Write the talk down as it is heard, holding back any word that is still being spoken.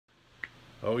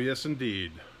Oh yes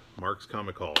indeed, Mark's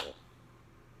Comic Hall.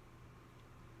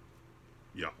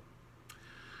 Yeah.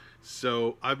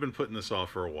 So I've been putting this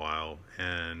off for a while,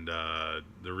 and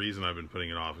the reason I've been putting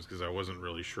it off is because I wasn't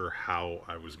really sure how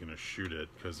I was going to shoot it,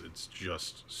 because it's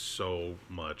just so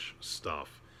much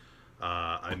stuff.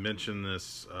 I mentioned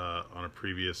this on a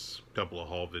previous couple of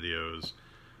haul videos.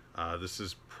 This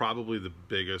is probably the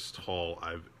biggest haul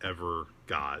I've ever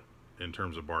got in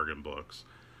terms of bargain books.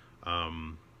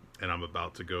 And I'm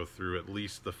about to go through at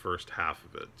least the first half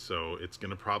of it. So it's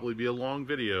going to probably be a long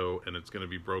video, and it's going to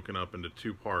be broken up into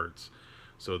two parts.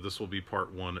 So this will be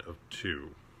part 1 of 2.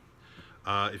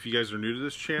 If you guys are new to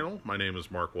this channel, my name is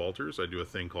Mark Walters. I do a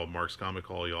thing called Mark's Comic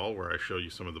Hall, y'all, where I show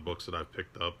you some of the books that I've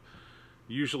picked up.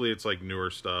 Usually it's like newer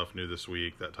stuff, new this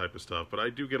week, that type of stuff. But I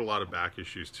do get a lot of back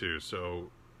issues too. So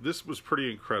this was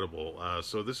pretty incredible.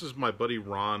 So this is my buddy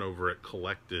Ron over at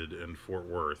Collected in Fort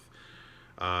Worth.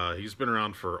 He's been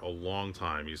around for a long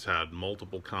time. He's had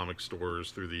multiple comic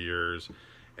stores through the years,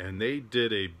 and they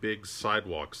did a big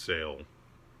sidewalk sale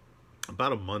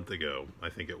about a month ago, I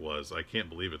think it was. I can't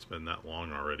believe it's been that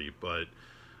long already, but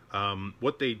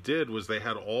what they did was they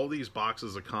had all these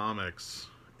boxes of comics,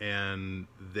 and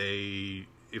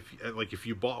if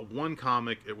you bought one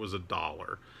comic, it was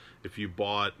 $1. If you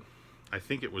bought, I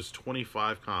think it was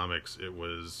 25 comics, it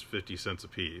was 50 cents a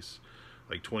piece,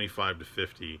 like 25 to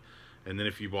 50. And then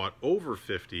if you bought over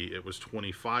 50, it was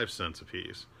 25 cents a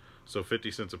piece. So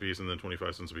 50 cents a piece and then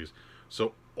 25 cents a piece.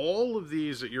 So all of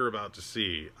these that you're about to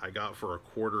see, I got for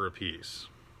 $1 a piece.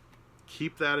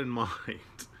 Keep that in mind,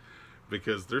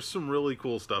 because there's some really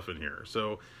cool stuff in here.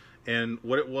 So, and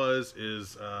what it was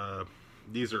is,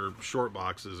 these are short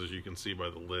boxes, as you can see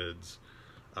by the lids.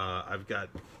 I've got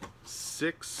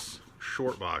 6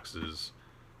 short boxes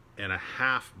and a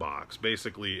half box,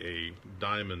 basically a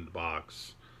diamond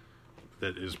box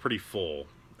that is pretty full.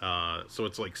 So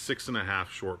it's like 6.5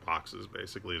 short boxes,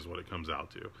 basically, is what it comes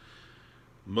out to.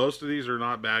 Most of these are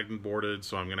not bagged and boarded,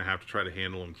 so I'm going to have to try to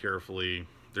handle them carefully.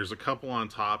 There's a couple on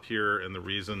top here, and the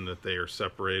reason that they are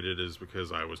separated is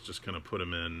because I was just going to put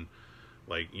them in,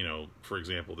 like, you know, for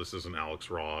example, this is an Alex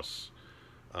Ross,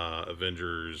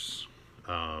 Avengers,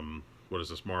 what is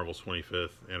this, Marvel's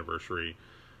 25th anniversary.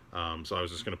 So I was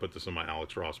just going to put this in my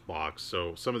Alex Ross box.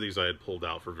 So some of these I had pulled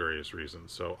out for various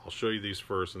reasons. So I'll show you these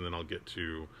first, and then I'll get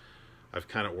to, I've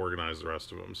kind of organized the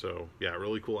rest of them. So yeah,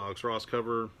 really cool Alex Ross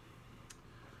cover.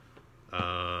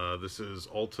 This is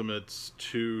Ultimates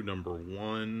 2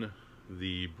 #1,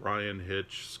 the Brian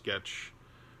Hitch sketch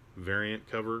variant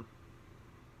cover.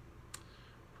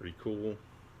 Pretty cool.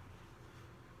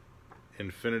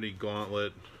 Infinity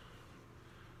Gauntlet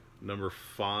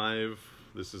 #5.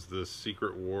 This is the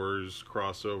Secret Wars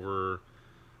crossover.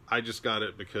 I just got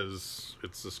it because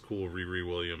it's this cool Riri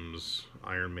Williams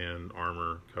Iron Man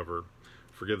armor cover.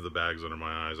 Forgive the bags under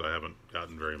my eyes. I haven't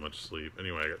gotten very much sleep.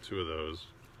 Anyway, I got 2 of those.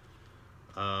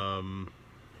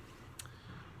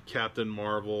 Captain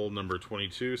Marvel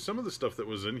 #22. Some of the stuff that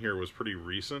was in here was pretty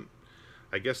recent.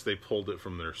 I guess they pulled it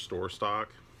from their store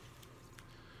stock.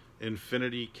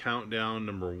 Infinity Countdown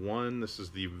 #1. This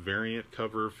is the variant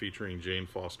cover featuring Jane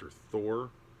Foster Thor.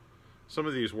 Some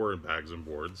of these were in bags and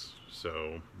boards,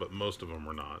 so, but most of them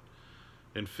were not.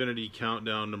 Infinity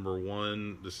Countdown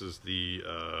 #1. This is the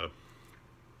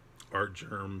Art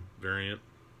Germ variant.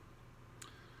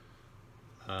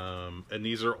 And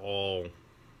these are all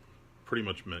pretty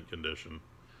much mint condition.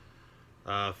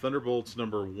 Thunderbolts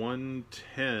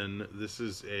 #110. This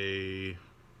is a,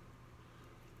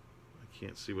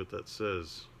 can't see what that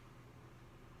says.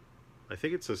 I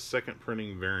think it's a second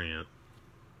printing variant.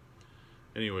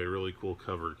 Anyway, really cool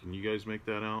cover. Can you guys make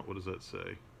that out? What does that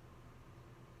say?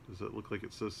 Does that look like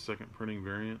it says second printing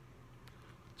variant?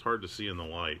 It's hard to see in the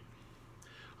light.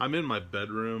 I'm in my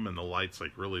bedroom and the light's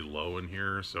like really low in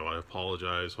here, so I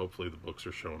apologize. Hopefully the books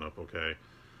are showing up okay.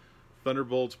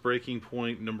 Thunderbolts Breaking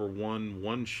Point #1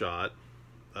 one shot.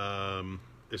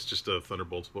 It's just a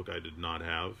Thunderbolts book I did not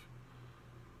have.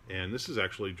 And this is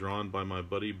actually drawn by my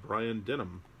buddy Brian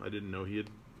Denham. I didn't know he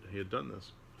had done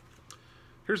this.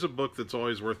 Here's a book that's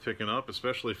always worth picking up,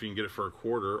 especially if you can get it for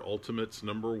 $1. Ultimates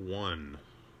 #1.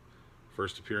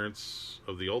 First appearance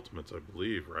of the Ultimates, I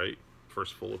believe, right?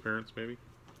 First full appearance, maybe?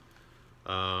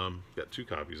 Got 2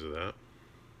 copies of that.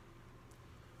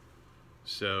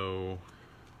 So,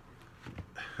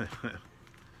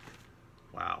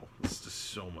 wow, this is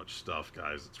just so much stuff,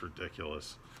 guys. It's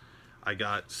ridiculous. I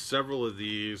got several of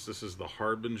these. This is the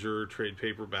Harbinger trade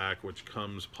paperback, which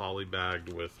comes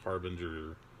polybagged with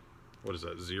Harbinger, what is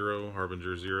that, 0?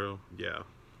 Harbinger 0? Yeah,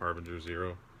 Harbinger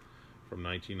 0 from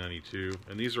 1992.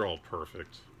 And these are all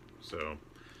perfect. So,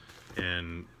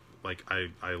 and like,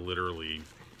 I literally,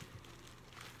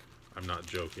 I'm not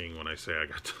joking when I say I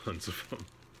got tons of them.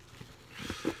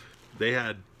 They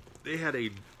had a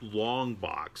long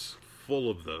box full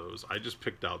of those. I just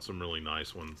picked out some really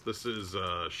nice ones. This is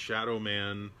Shadow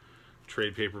Man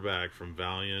trade paperback from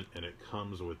Valiant, and it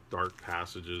comes with Dark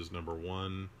Passages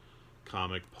 #1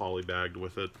 comic polybagged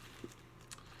with it.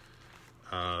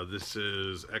 This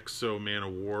is Exo Man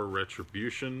of War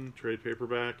Retribution trade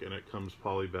paperback, and it comes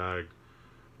polybagged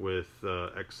with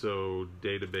Exo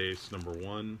Database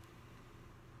 #1.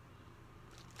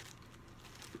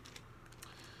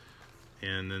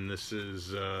 And then this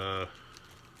is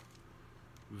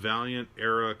Valiant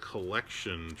Era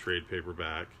Collection trade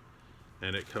paperback,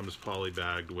 and it comes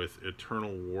polybagged with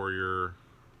Eternal Warrior,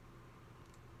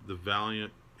 the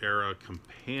Valiant Era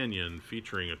Companion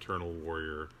featuring Eternal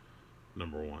Warrior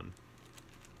 #1.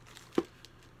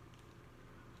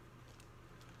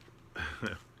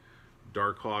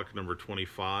 Darkhawk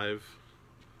 #25.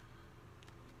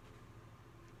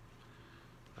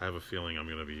 I have a feeling I'm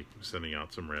going to be sending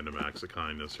out some random acts of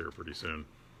kindness here pretty soon.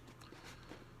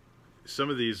 Some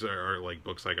of these are like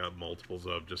books I got multiples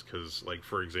of just because, like,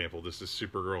 for example, this is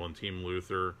Supergirl and Team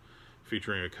Luthor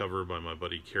featuring a cover by my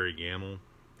buddy Kerry Gamble.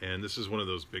 And this is one of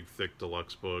those big, thick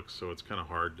deluxe books, so it's kind of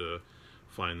hard to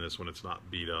find this when it's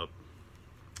not beat up.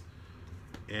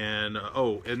 And,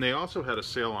 oh, and they also had a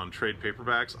sale on trade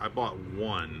paperbacks. I bought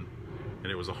one,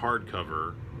 and it was a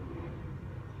hardcover.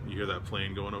 You hear that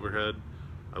plane going overhead?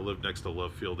 I live next to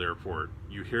Love Field Airport.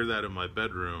 You hear that in my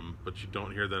bedroom, but you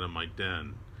don't hear that in my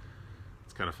den.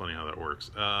 It's kind of funny how that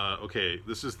works. Okay,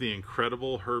 this is the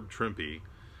incredible Herb Trimpe.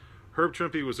 Herb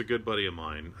Trimpe was a good buddy of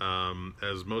mine.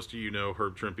 As most of you know,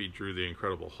 Herb Trimpe drew the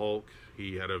Incredible Hulk.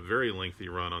 He had a very lengthy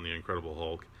run on the Incredible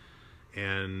Hulk.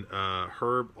 And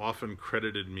Herb often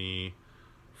credited me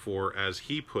for, as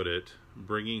he put it,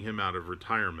 bringing him out of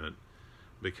retirement,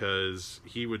 because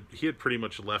he had pretty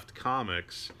much left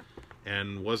comics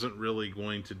and wasn't really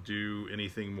going to do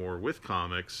anything more with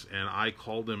comics, and I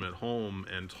called him at home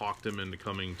and talked him into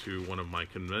coming to one of my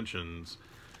conventions,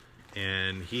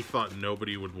 and he thought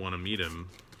nobody would want to meet him.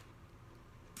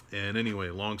 And anyway,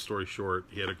 long story short,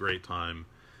 he had a great time,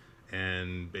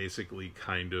 and basically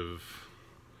kind of,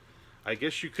 I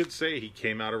guess you could say he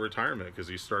came out of retirement because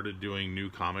he started doing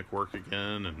new comic work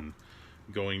again and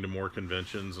going to more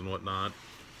conventions and whatnot.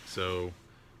 So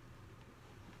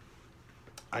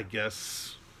I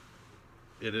guess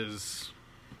it is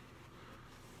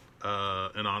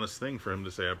an honest thing for him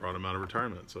to say I brought him out of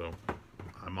retirement. So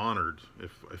I'm honored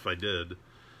if I did.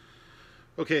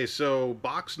 Okay, so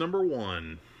box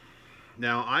 #1.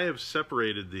 Now I have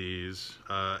separated these.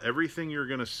 Everything you're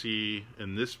going to see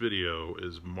in this video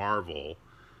is Marvel,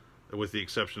 with the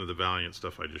exception of the Valiant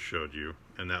stuff I just showed you.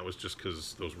 And that was just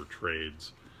because those were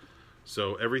trades.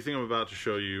 So everything I'm about to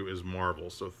show you is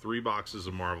Marvel. So 3 boxes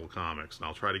of Marvel comics, and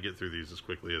I'll try to get through these as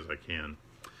quickly as I can.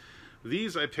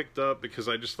 These I picked up because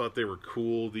I just thought they were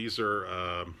cool. These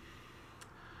are,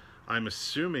 I'm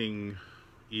assuming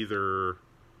either,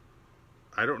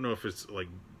 I don't know if it's like,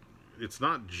 it's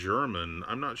not German.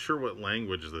 I'm not sure what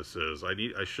language this is. I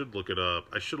should look it up.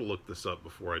 I should have looked this up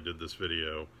before I did this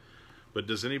video. But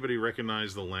does anybody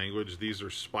recognize the language? These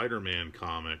are Spider-Man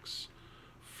comics.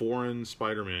 Foreign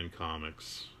Spider-Man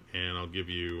comics, and I'll give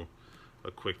you a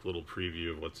quick little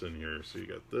preview of what's in here. So you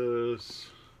got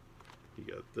this, you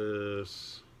got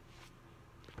this.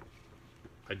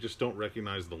 I just don't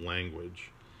recognize the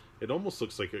language. It almost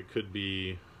looks like it could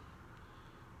be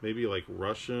maybe like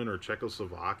Russian or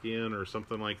Czechoslovakian or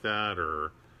something like that,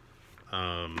 or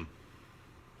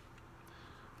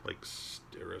like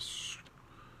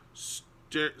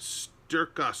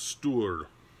Sterkastur.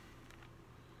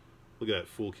 Look at that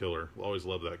Fool Killer. We'll always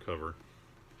love that cover.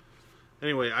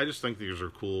 Anyway, I just think these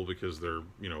are cool because they're,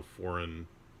 you know, foreign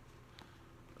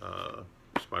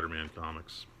Spider-Man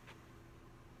comics.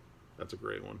 That's a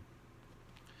great one.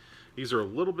 These are a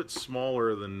little bit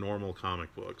smaller than normal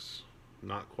comic books.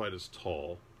 Not quite as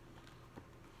tall.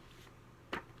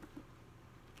 A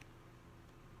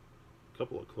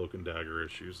couple of Cloak and Dagger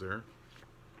issues there.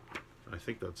 I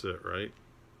think that's it, right?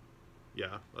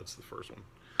 Yeah, that's the first one.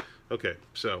 Okay,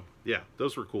 so, yeah,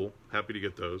 those were cool. Happy to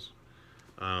get those.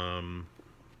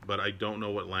 But I don't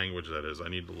know what language that is. I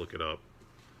need to look it up.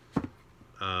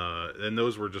 And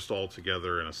those were just all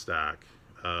together in a stack.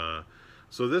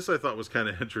 So this I thought was kind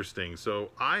of interesting.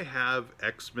 So I have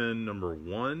X-Men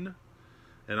 #1,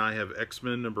 and I have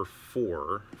X-Men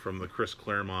 #4 from the Chris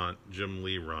Claremont, Jim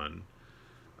Lee run.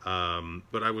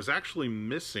 But I was actually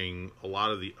missing a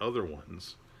lot of the other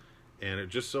ones. And it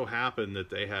just so happened that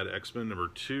they had X-Men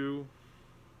 #2.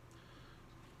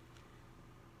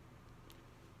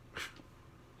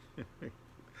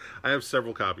 I have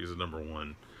several copies of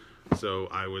 #1, so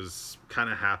I was kind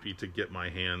of happy to get my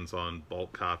hands on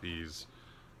bulk copies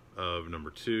of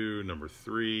 #2,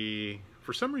 #3.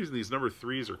 For some reason, these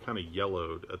 #3s are kind of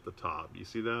yellowed at the top. You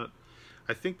see that?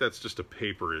 I think that's just a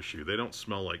paper issue. They don't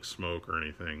smell like smoke or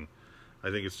anything. I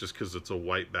think it's just because it's a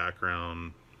white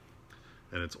background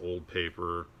and it's old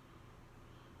paper.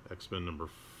 X-Men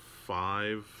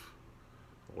 #5.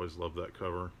 Always love that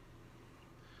cover.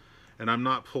 And I'm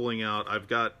not pulling out, I've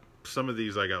got some of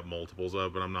these, I got multiples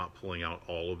of, but I'm not pulling out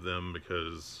all of them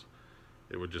because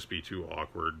it would just be too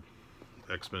awkward.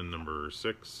 X-Men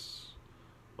 #6,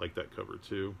 like that cover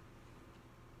too.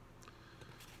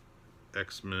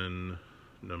 X-Men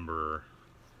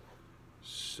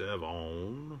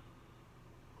 #7,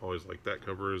 always like that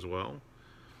cover as well.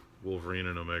 Wolverine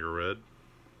and Omega Red.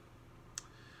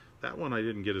 That one I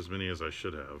didn't get as many as I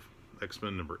should have.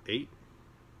 X-Men #8.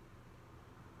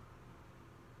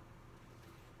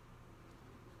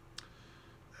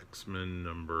 X-Men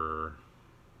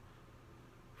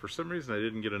for some reason I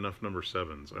didn't get enough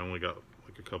 #7s. I only got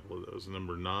like a couple of those.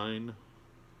 #9,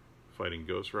 Fighting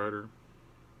Ghost Rider.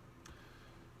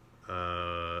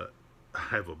 I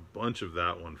have a bunch of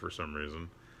that one for some reason.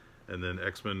 And then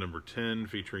X-Men #10,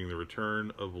 featuring the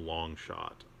return of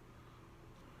Longshot.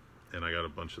 And I got a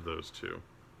bunch of those too.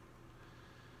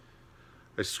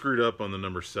 I screwed up on the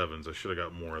 #7s. I should have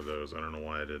got more of those. I don't know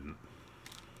why I didn't.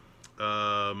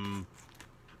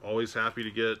 Always happy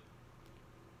to get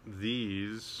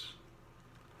these.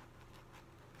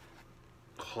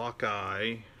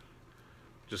 Hawkeye.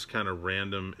 Just kind of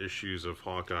random issues of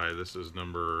Hawkeye. This is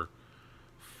 #5.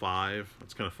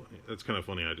 It's kind of funny. It's kind of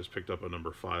funny. I just picked up a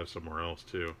 #5 somewhere else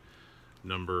too.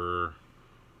 Why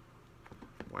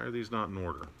are these not in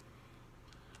order?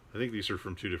 I think these are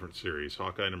from 2 different series.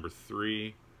 Hawkeye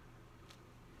 #3.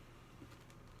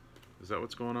 Is that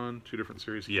what's going on? 2 different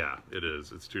series? Yeah, it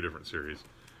is. It's 2 different series.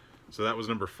 So that was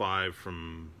 #5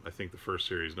 from, I think, the first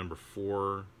series.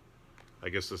 #4, I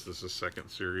guess this is the second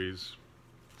series.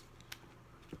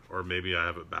 Or maybe I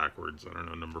have it backwards. I don't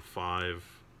know. #5.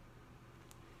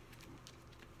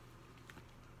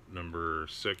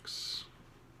 #6.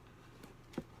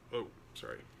 Oh,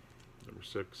 sorry.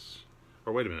 #6.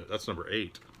 Or wait a minute. That's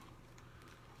 #8.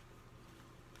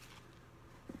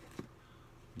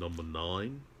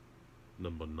 #9.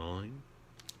 #9.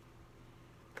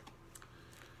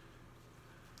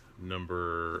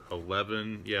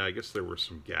 #11. Yeah, I guess there were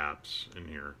some gaps in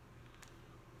here.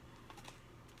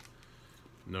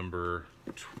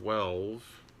 #12.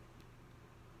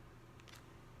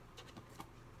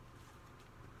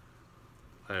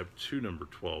 I have 2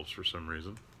 #12s for some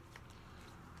reason.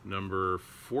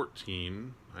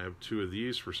 #14. I have 2 of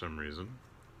these for some reason.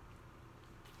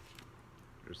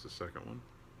 Here's the second one.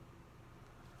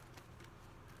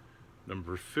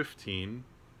 #15.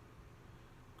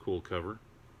 Cool cover.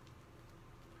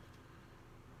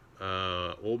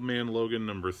 Old Man Logan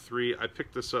 #3. I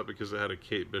picked this up because it had a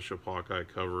Kate Bishop Hawkeye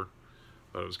cover.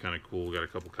 Thought it was kind of cool. Got a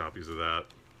couple copies of that.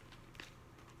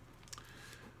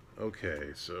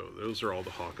 Okay, so those are all the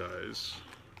Hawkeyes.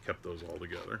 Kept those all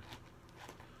together.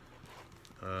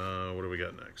 What do we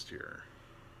got next here?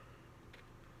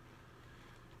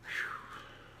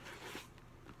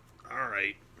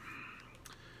 Alright.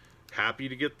 Happy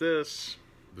to get this.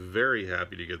 Very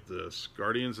happy to get this.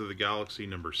 Guardians of the Galaxy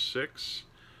 #6.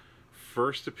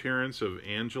 First appearance of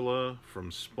Angela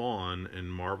from Spawn in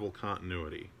Marvel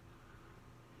continuity.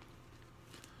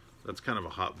 That's kind of a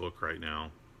hot book right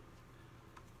now.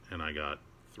 And I got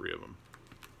 3 of them.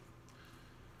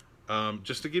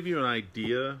 Just to give you an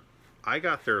idea, I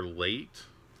got there late.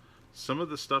 Some of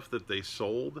the stuff that they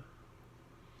sold,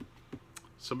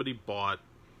 somebody bought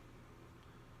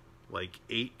like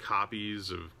 8 copies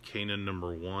of Kanan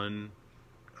 #1.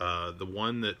 The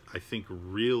one that I think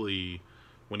really,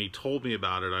 when he told me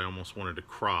about it, I almost wanted to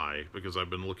cry because I've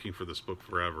been looking for this book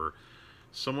forever.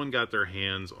 Someone got their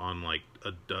hands on like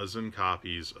a dozen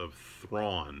copies of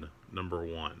Thrawn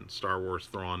 #1, Star Wars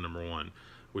Thrawn #1,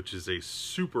 which is a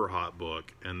super hot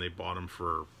book, and they bought them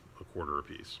for $0.25 a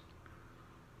piece.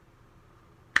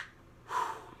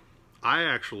 I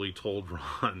actually told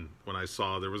Ron when I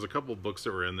saw there was a couple books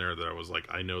that were in there that I was like,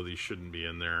 I know these shouldn't be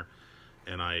in there,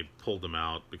 and I pulled them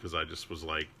out because I just was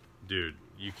like, dude,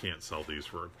 you can't sell these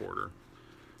for $0.25.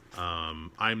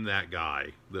 I'm that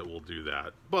guy that will do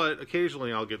that, but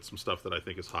occasionally I'll get some stuff that I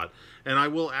think is hot, and I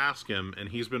will ask him, and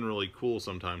he's been really cool.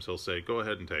 Sometimes he'll say, go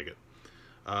ahead and take it.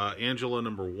 Angela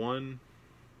 #1,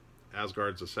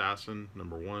 Asgard's Assassin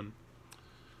 #1.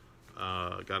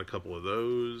 Got a couple of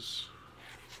those.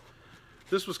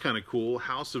 This was kind of cool.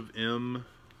 House of M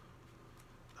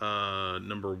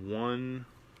number 1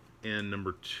 and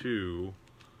number 2.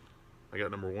 I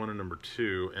got number 1 and number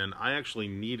 2, and I actually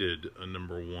needed a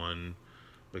number 1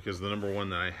 because the number 1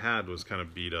 that I had was kind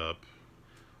of beat up.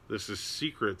 This is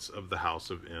Secrets of the House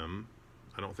of M.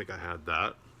 I don't think I had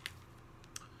that.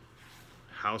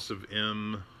 House of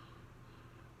M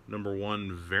number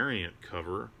 1 variant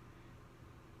cover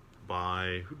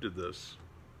by, who did this?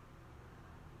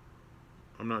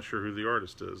 I'm not sure who the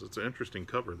artist is. It's an interesting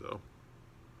cover though.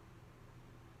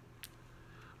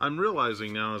 I'm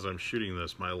realizing now as I'm shooting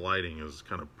this, my lighting is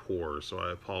kind of poor, so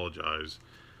I apologize.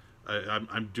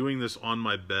 I'm doing this on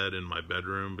my bed in my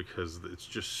bedroom because it's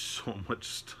just so much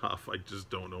stuff. I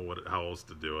just don't know how else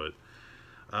to do it.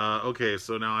 Okay,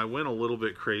 so now I went a little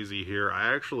bit crazy here.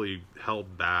 I actually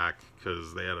held back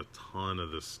because they had a ton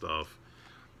of this stuff.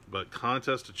 But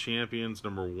Contest of Champions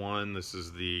number 1, this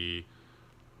is the,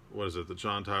 what is it, the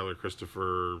John Tyler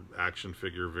Christopher action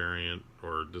figure variant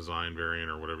or design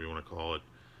variant or whatever you want to call it.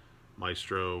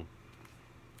 Maestro.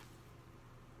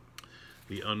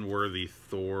 The Unworthy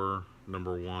Thor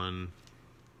number 1.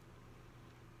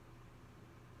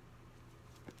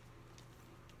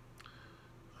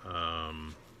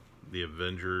 The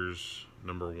Avengers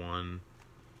number 1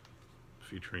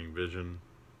 featuring Vision.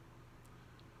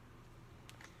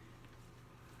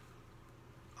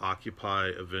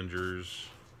 Occupy Avengers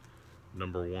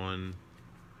number 1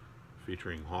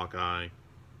 featuring Hawkeye.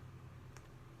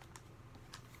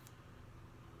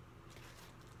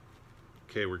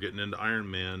 Okay, we're getting into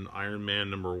Iron Man. Iron Man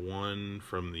number 1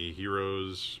 from the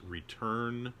Heroes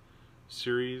Return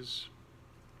series.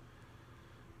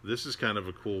 This is kind of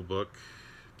a cool book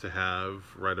to have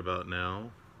right about now.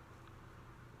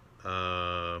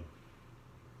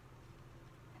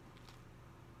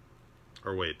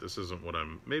 Or wait, this isn't what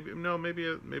I'm... Maybe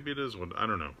it is what... I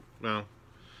don't know. Well,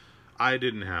 I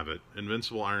didn't have it.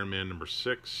 Invincible Iron Man number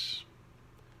 6.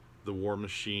 The War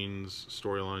Machines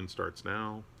storyline starts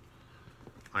now.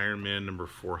 Iron Man number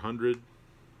 400.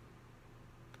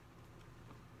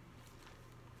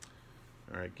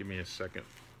 Alright, give me a second.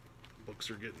 Books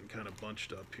are getting kind of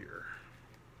bunched up here.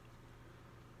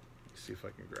 Let's see if I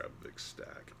can grab a big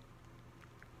stack.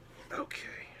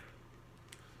 Okay.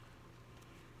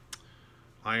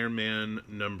 Iron Man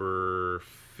number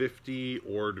 50,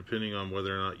 or depending on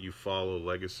whether or not you follow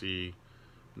Legacy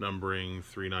numbering,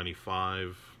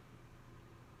 395.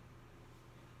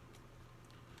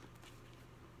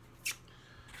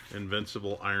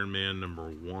 Invincible Iron Man number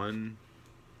 1.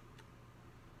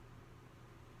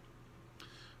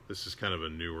 This is kind of a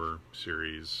newer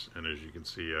series, and as you can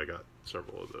see, I got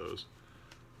several of those.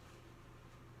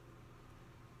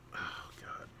 Oh,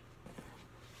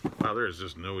 God. Wow, there is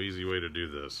just no easy way to do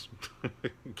this.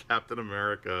 Captain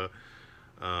America,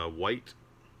 White,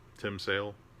 Tim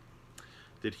Sale.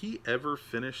 Did he ever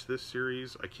finish this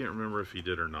series? I can't remember if he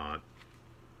did or not.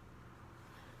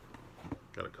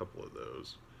 Got a couple of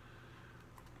those.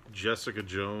 Jessica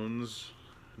Jones,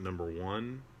 number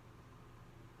 1.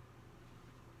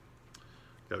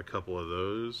 Got a couple of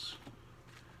those.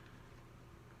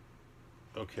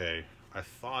 Okay, I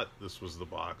thought this was the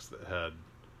box that had...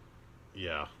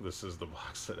 Yeah, this is the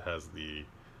box that has the...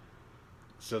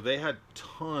 So they had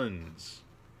tons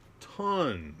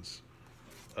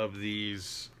of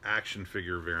these action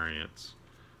figure variants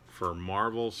for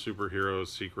Marvel Superheroes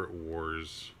Secret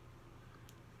Wars.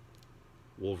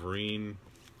 Wolverine.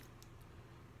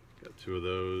 Got 2 of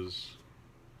those.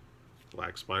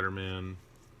 Black Spider-Man.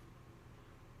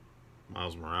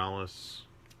 Miles Morales.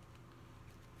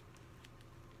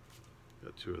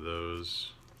 Got 2 of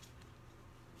those.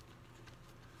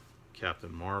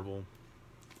 Captain Marvel.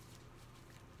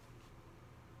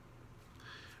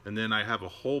 And then I have a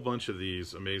whole bunch of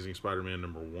these Amazing Spider-Man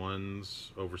number 1s,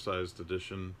 oversized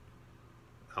edition,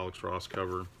 Alex Ross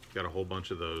cover. Got a whole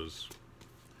bunch of those.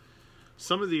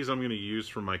 Some of these I'm going to use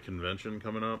for my convention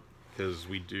coming up, because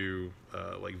we do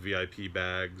like VIP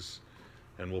bags,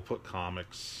 and we'll put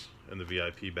comics in the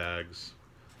VIP bags.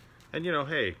 And you know,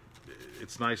 hey,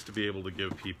 it's nice to be able to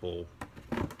give people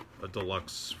a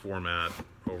deluxe format,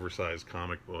 oversized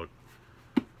comic book,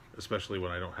 especially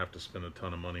when I don't have to spend a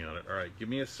ton of money on it. Alright, give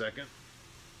me a second.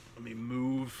 Let me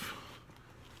move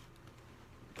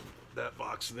that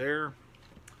box there.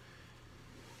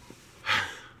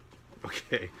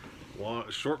 Okay,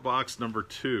 short box number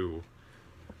 2.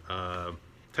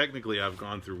 Technically I've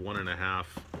gone through 1.5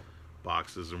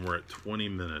 boxes and we're at 20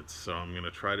 minutes, so I'm going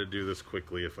to try to do this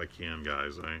quickly if I can,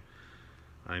 guys.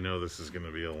 I know this is going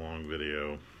to be a long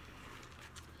video.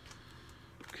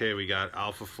 Okay, we got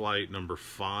Alpha Flight number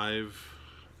 5,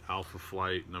 Alpha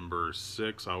Flight number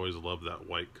 6. I always love that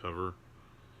white cover.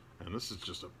 And this is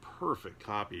just a perfect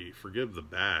copy. Forgive the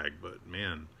bag, but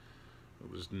man, there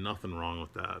was nothing wrong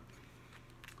with that.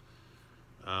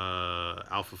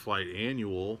 Alpha Flight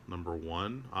Annual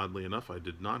 #1. Oddly enough, I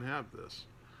did not have this.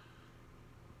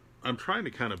 I'm trying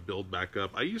to kind of build back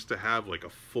up. I used to have like a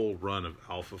full run of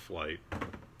Alpha Flight,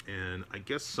 and I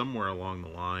guess somewhere along the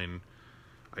line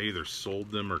I either sold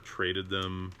them or traded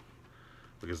them,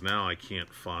 because now I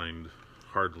can't find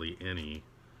hardly any.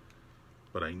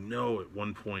 But I know at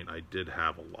one point I did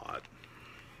have a lot.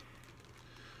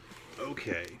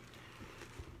 Okay.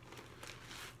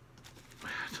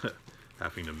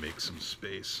 Having to make some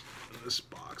space in this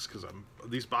box because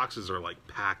these boxes are like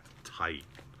packed tight.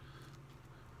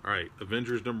 Alright,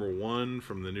 Avengers #1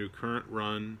 from the new current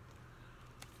run.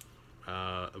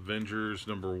 Avengers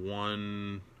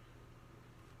 #1.mu.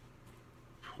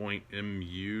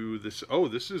 This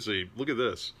is a, look at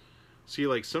this. See,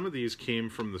 like some of these came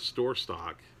from the store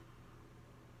stock.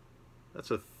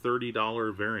 That's a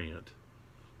 $30 variant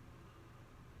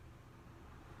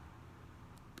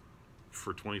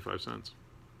for 25 cents.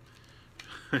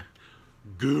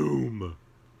 Goom.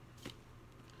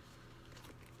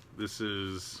 This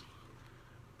is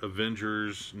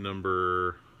Avengers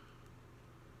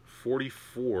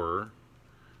 #44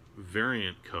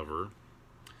 variant cover.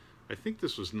 I think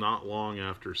this was not long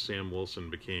after Sam Wilson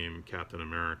became Captain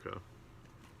America.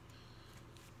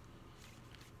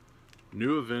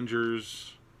 New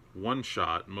Avengers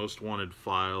one-shot, Most Wanted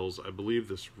Files. I believe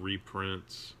this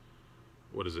reprints,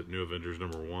 what is it, New Avengers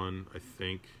 #1, I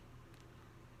think.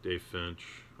 Dave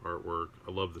Finch artwork.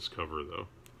 I love this cover, though.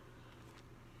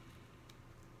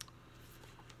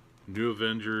 New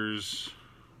Avengers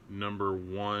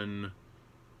 #1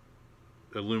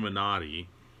 Illuminati.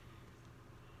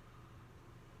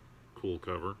 Cool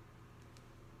cover.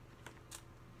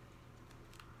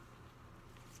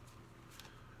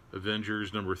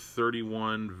 Avengers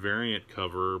 #31 variant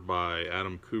cover by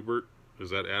Adam Kubert. Is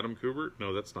that Adam Kubert?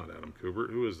 No, that's not Adam Kubert.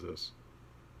 Who is this?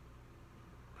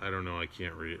 I don't know. I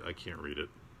can't read it.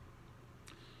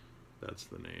 That's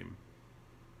the name.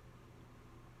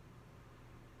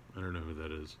 I don't know who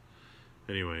that is.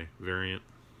 Anyway, variant.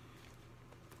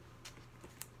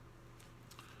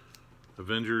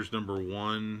 Avengers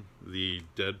 #1, the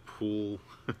Deadpool.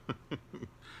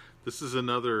 This is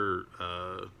another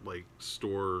like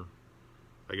store,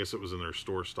 I guess it was in their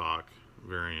store stock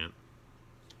variant.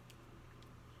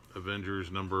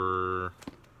 Avengers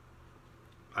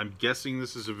I'm guessing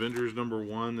this is Avengers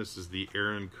 #1. This is the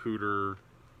Aaron Cooter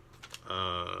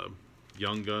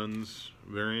Young Guns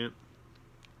variant.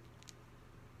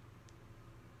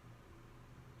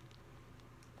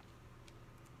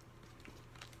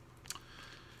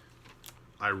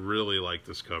 I really like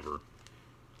this cover.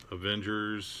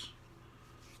 Avengers,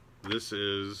 this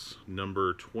is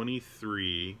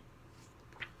 #23,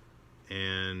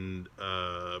 and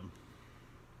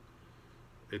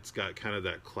it's got kind of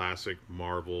that classic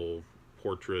Marvel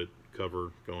portrait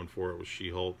cover going for it with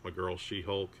She-Hulk, my girl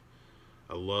She-Hulk.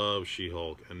 I love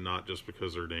She-Hulk, and not just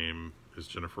because her name is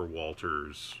Jennifer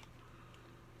Walters.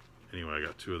 Anyway, I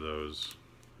got two of those.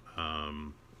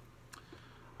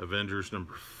 Avengers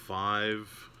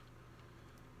 #5.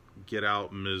 Get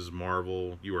out, Ms.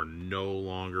 Marvel. You are no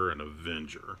longer an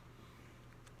Avenger.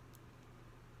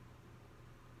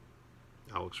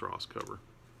 Alex Ross cover.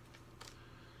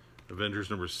 Avengers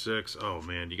 #6. Oh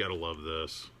man, you gotta love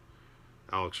this.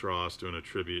 Alex Ross doing a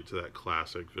tribute to that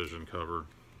classic Vision cover.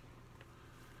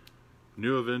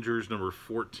 New Avengers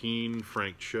 #14.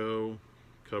 Frank Cho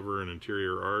cover and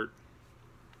interior art.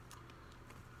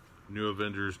 New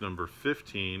Avengers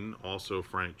 #15. Also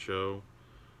Frank Cho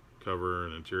cover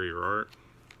and interior art.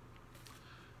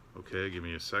 Okay, give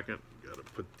me a second. Gotta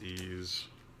put these.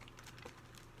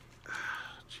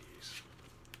 Jeez.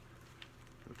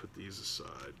 Gotta put these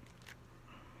aside.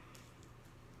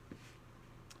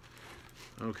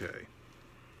 Okay.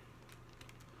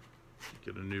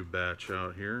 Get a new batch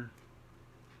out here.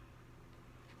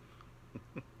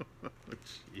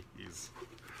 Jeez.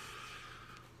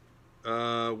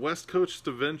 West Coast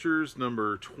Avengers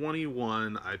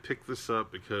 #21. I picked this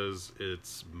up because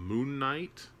it's Moon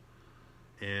Knight,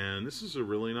 and this is a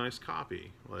really nice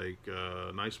copy. Like,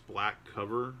 nice black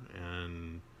cover,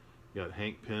 and you got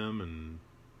Hank Pym and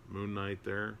Moon Knight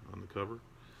there on the cover.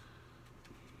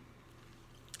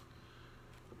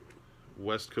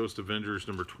 West Coast Avengers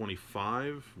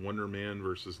 #25. Wonder Man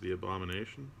versus the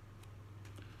Abomination.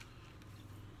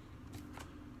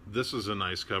 This is a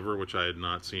nice cover, which I had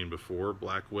not seen before.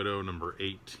 Black Widow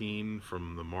 #18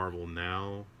 from the Marvel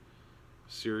Now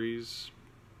series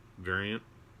variant.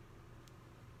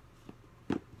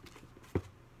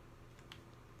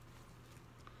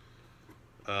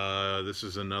 This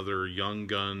is another Young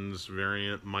Guns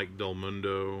variant, Mike Del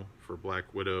Mundo for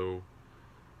Black Widow.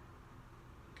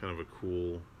 Kind of a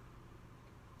cool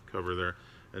cover there.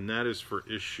 And that is for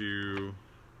issue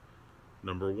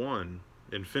number 1.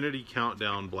 Infinity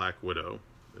Countdown Black Widow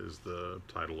is the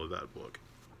title of that book.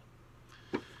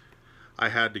 I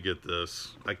had to get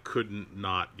this. I couldn't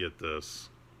not get this.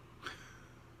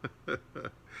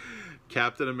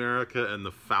 Captain America and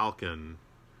the Falcon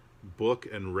book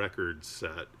and record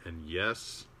set. And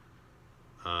yes,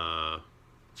 oh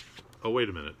wait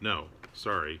a minute, no,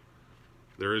 sorry,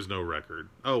 there is no record.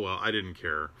 Oh well, I didn't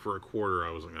care. For a quarter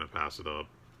I wasn't going to pass it up.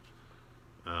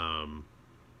 I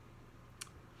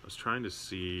was trying to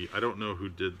see, I don't know who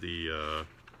did the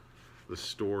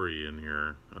story in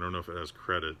here. I don't know if it has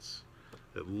credits.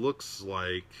 It looks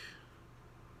like,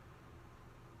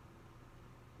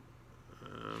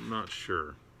 I'm not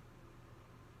sure.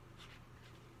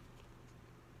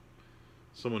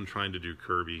 Someone trying to do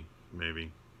Kirby,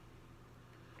 maybe.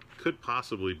 Could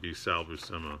possibly be Sal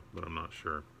Buscema, but I'm not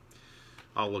sure.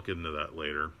 I'll look into that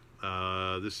later.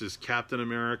 This is Captain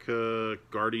America,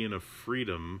 Guardian of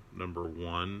Freedom, number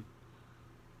 1.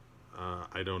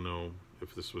 I don't know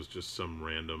if this was just some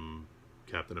random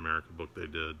Captain America book they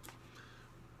did.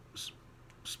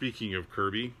 Speaking of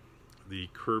Kirby, the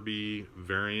Kirby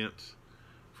variant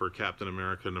for Captain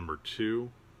America number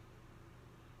 2.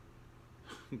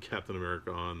 Captain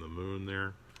America on the moon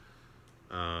there.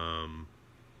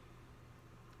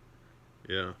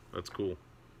 Yeah, that's cool.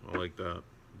 I like that.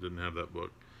 Didn't have that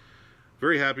book.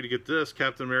 Very happy to get this.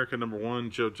 Captain America number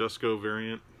 1, Joe Jusko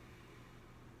variant.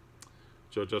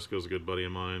 Joe Jusko's a good buddy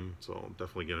of mine, so I'll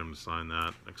definitely get him to sign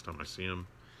that next time I see him.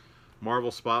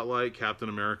 Marvel Spotlight, Captain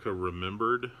America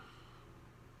Remembered.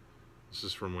 This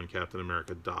is from when Captain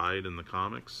America died in the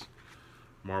comics.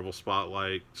 Marvel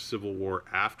Spotlight, Civil War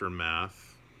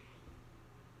Aftermath.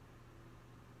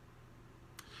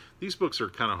 These books are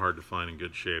kind of hard to find in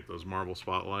good shape, those Marvel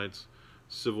Spotlights.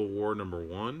 Civil War number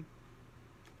 1.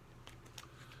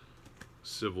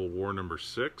 Civil War number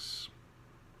 6.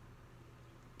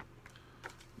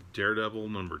 Daredevil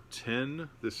number 10.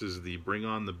 This is the Bring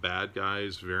On the Bad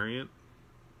Guys variant.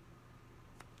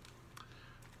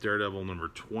 Daredevil number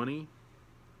 20.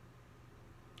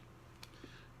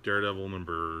 Daredevil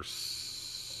number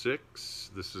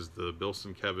 6. This is the Bill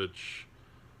Sienkiewicz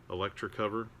Elektra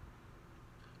cover.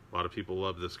 A lot of people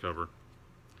love this cover.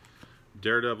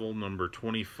 Daredevil number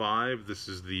 25. This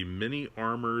is the Mini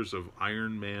Armors of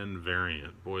Iron Man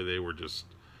variant. Boy, they were just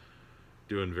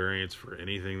doing variants for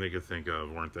anything they could think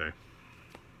of, weren't they?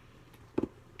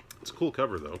 It's a cool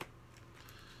cover, though.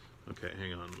 Okay,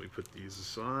 hang on. Let me put these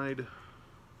aside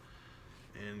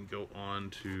and go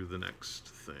on to the next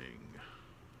thing.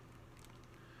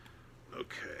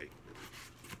 Okay.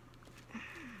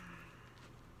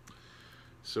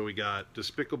 So we got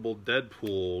Despicable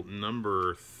Deadpool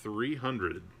number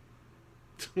 300.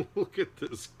 Look at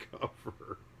this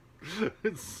cover.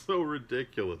 It's so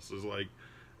ridiculous. It's like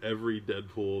every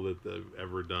Deadpool that they've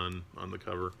ever done on the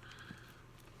cover.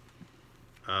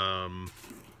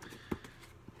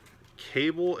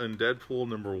 Cable and Deadpool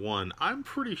number 1. I'm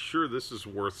pretty sure this is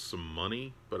worth some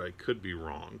money, but I could be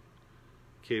wrong.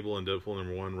 Cable and Deadpool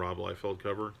number 1, Rob Liefeld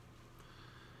cover.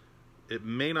 It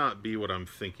may not be what I'm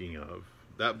thinking of.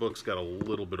 That book's got a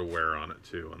little bit of wear on it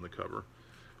too, on the cover.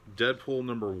 Deadpool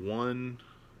number 1.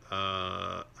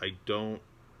 I don't...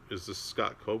 Is this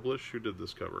Scott Koblish? Who did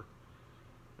this cover?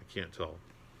 I can't tell.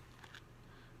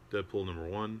 Deadpool number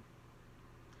 1.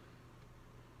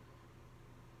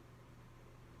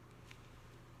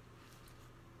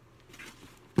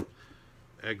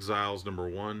 Exiles number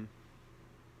 1.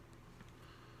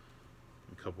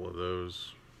 A couple of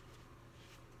those.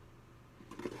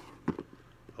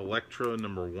 Elektra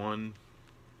number 1.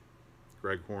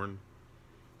 Greg Horn.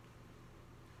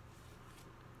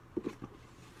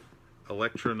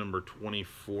 Elektra number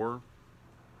 24,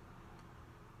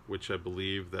 which I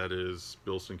believe that is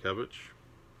Bill Sienkiewicz.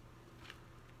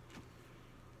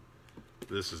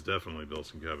 This is definitely Bill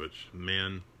Sienkiewicz.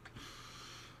 Man,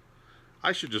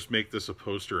 I should just make this a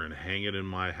poster and hang it in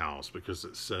my house because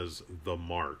it says The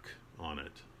Mark on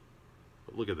it.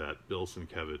 But look at that, Bill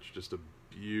Sienkiewicz, just a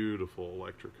beautiful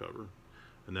Elektra cover.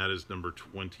 And that is number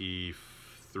 23.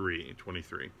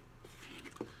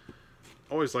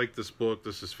 Always liked this book.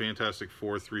 This is Fantastic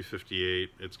Four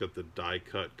 358. It's got the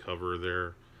die-cut cover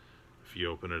there. If you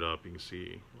open it up, you can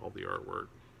see all the artwork.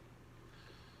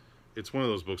 It's one of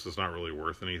those books that's not really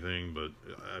worth anything, but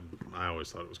I always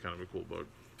thought it was kind of a cool book.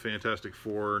 Fantastic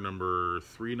Four number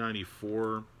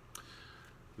 394.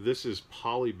 This is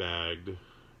polybagged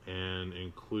and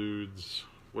includes,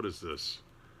 what is this?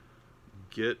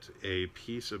 get a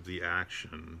piece of the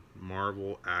action.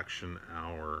 Marvel Action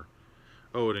Hour.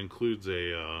 Oh, it includes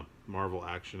a Marvel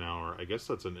Action Hour. I guess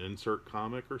that's an insert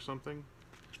comic or something.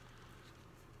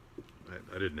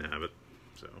 I didn't have it,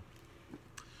 so.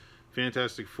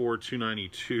 Fantastic Four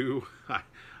 292.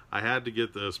 I had to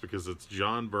get this because it's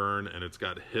John Byrne and it's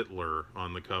got Hitler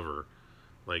on the cover.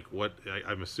 Like, what?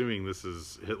 I'm assuming this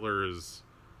is Hitler is...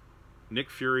 Nick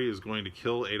Fury is going to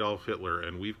kill Adolf Hitler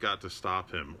and we've got to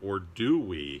stop him. Or do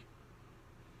we?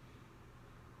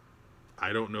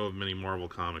 I don't know of many Marvel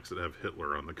comics that have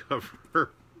Hitler on the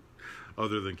cover.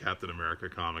 Other than Captain America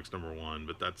Comics #1,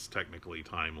 but that's technically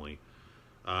timely.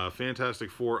 Fantastic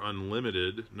Four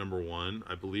Unlimited #1.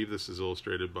 I believe this is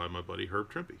illustrated by my buddy Herb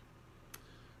Trimpe.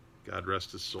 God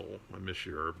rest his soul. I miss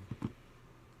you, Herb.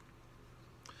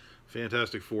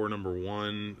 Fantastic Four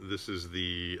 #1. This is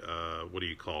the, what do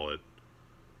you call it?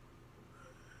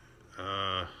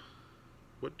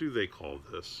 What do they call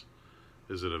this?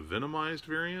 Is it a venomized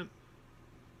variant?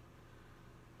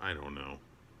 I don't know.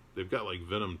 They've got like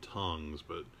venom tongues,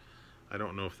 but I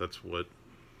don't know if that's what...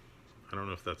 I don't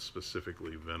know if that's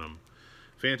specifically Venom.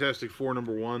 Fantastic Four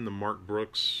 #1, the Mark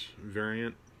Brooks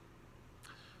variant.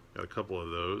 Got a couple of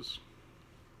those.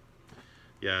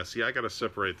 Yeah, see, I got to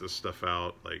separate this stuff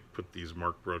out. Like, put these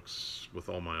Mark Brooks with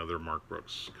all my other Mark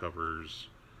Brooks covers.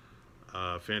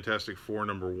 Fantastic Four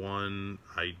 #1.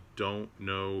 I don't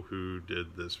know who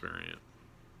did this variant.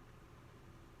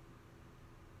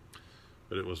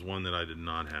 But it was one that I did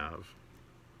not have.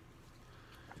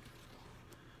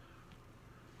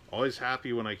 Always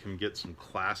happy when I can get some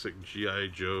classic G.I.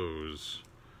 Joes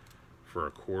for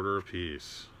 $1 a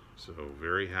piece. So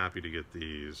very happy to get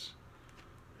these.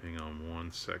 Hang on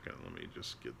one second. Let me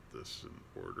just get this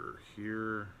in order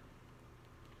here.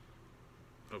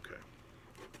 Okay.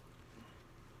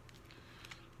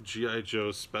 G.I.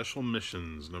 Joe Special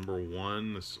Missions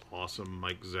 #1. This awesome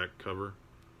Mike Zeck cover.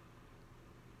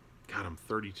 God, I'm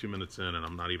 32 minutes in and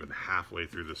I'm not even halfway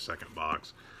through the second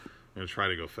box. I'm going to try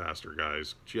to go faster,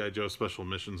 guys. G.I. Joe Special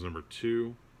Missions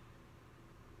 #2.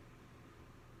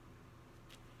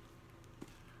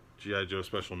 G.I. Joe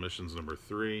Special Missions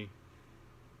 #3.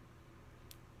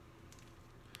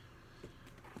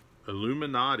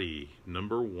 Illuminati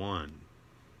 #1. I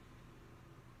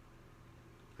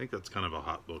think that's kind of a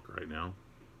hot book right now.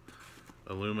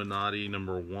 Illuminati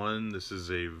 #1. This is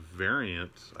a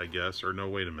variant, I guess. Or no,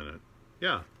 wait a minute.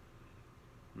 Yeah.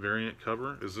 Variant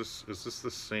cover. Is this the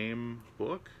same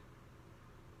book?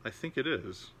 I think it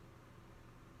is.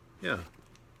 Yeah.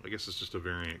 I guess it's just a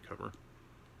variant cover.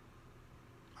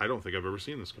 I don't think I've ever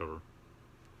seen this cover.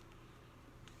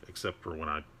 Except for when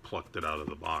I plucked it out of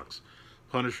the box.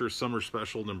 Punisher Summer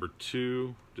Special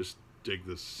 #2. Just dig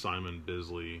this Simon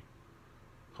Bisley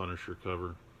Punisher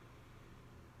cover.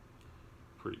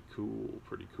 Pretty cool,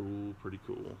 pretty cool, pretty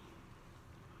cool.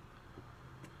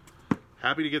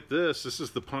 Happy to get this. This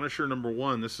is the Punisher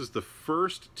 #1. This is the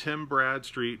first Tim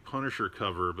Bradstreet Punisher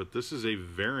cover, but this is a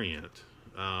variant.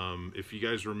 If you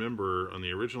guys remember on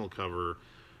the original cover,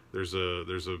 there's a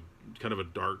kind of a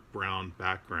dark brown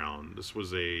background. This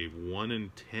was a 1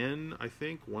 in 10, I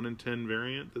think, 1 in 10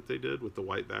 variant that they did with the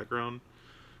white background.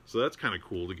 So that's kind of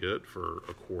cool to get for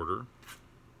 $1.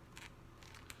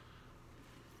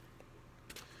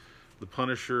 The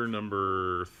Punisher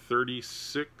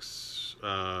 #36.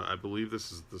 I believe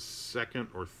this is the second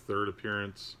or third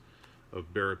appearance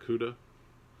of Barracuda.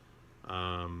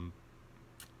 I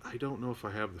don't know if I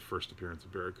have the first appearance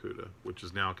of Barracuda, which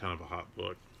is now kind of a hot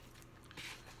book.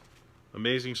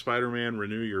 Amazing Spider-Man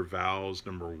Renew Your Vows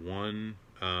 #1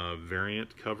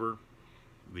 variant cover.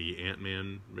 The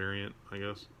Ant-Man variant, I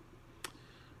guess.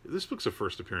 This book's a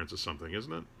first appearance of something,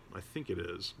 isn't it? I think it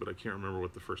is, but I can't remember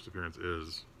what the first appearance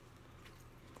is.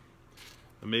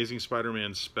 Amazing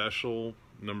Spider-Man Special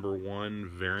 #1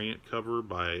 variant cover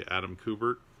by Adam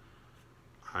Kubert.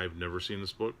 I've never seen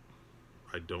this book.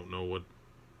 I don't know what...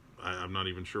 I'm not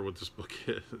even sure what this book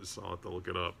is. I'll have to look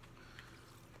it up.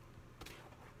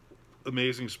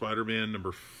 Amazing Spider-Man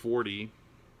 #40.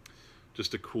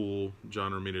 Just a cool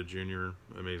John Romita Jr.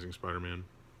 Amazing Spider-Man.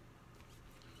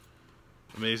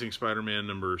 Amazing Spider-Man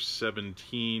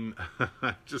 #17.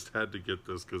 I just had to get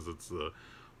this because it's the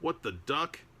What the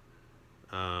Duck?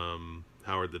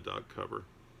 Howard the Duck cover.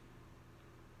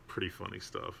 Pretty funny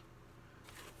stuff.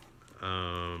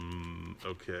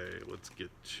 Okay, let's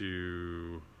get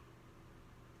to...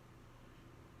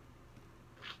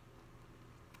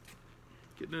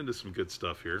 Getting into some good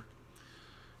stuff here.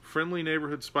 Friendly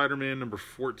Neighborhood Spider-Man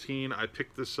 #14. I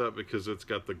picked this up because it's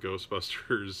got the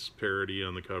Ghostbusters parody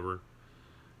on the cover.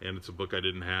 And it's a book I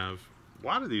didn't have. A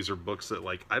lot of these are books that,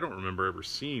 like, I don't remember ever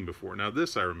seeing before. Now,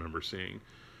 this I remember seeing.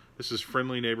 This is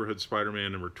Friendly Neighborhood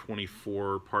Spider-Man number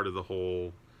 24, part of the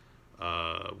whole,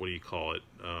 what do you call it?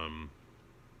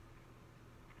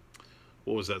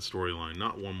 What was that storyline?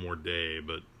 Not One More Day,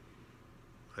 but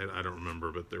I don't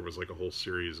remember, but there was like a whole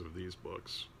series of these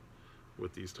books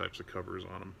with these types of covers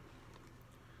on them.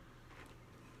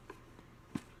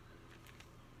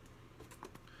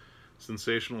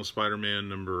 Sensational Spider-Man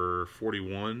number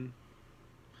 41.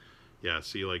 Yeah,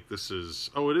 see, like, this is...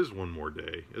 Oh, it is One More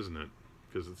Day, isn't it?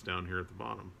 Because it's down here at the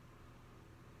bottom.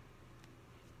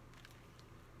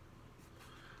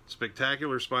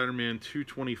 Spectacular Spider-Man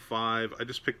 225. I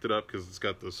just picked it up because it's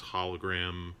got this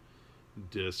hologram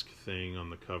disc thing on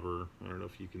the cover. I don't know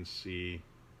if you can see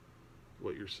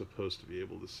what you're supposed to be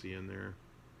able to see in there.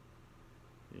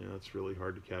 Yeah, it's really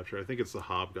hard to capture. I think it's the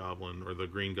Hobgoblin, or the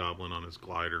Green Goblin on his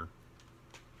glider.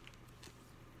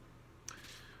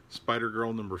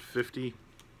 Spider-Girl number 50.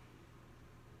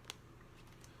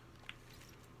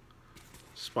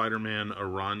 Spider-Man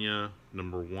Aranya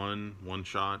number 1, one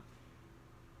shot.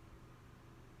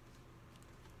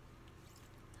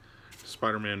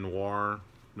 Spider-Man Noir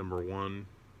number 1.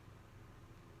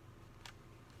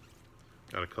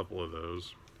 Got a couple of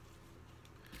those.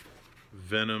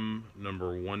 Venom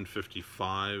number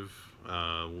 155,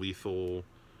 Lethal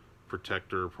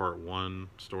Protector Part 1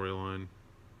 storyline.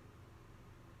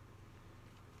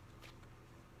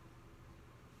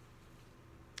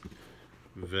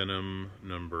 Venom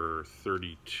number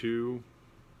 32.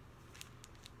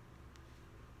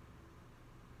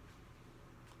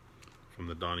 From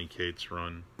the Donny Cates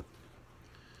run.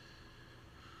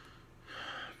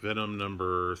 Venom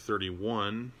number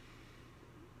 31.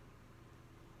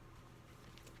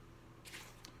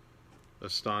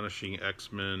 Astonishing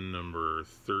X-Men number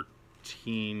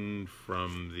 13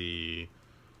 from the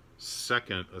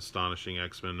second Astonishing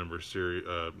X-Men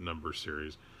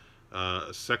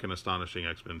second Astonishing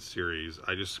X-Men series.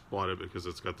 I just bought it because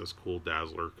it's got this cool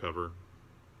Dazzler cover.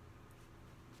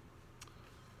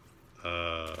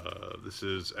 This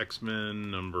is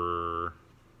X-Men number...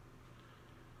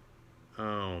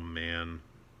 Oh man,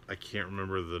 I can't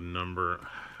remember the number.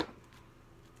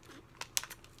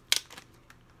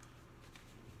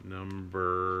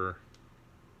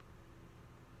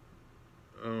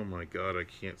 Oh my god, I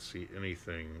can't see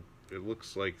anything. It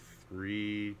looks like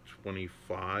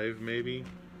 325 maybe.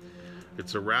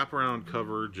 It's a wraparound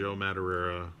cover, Joe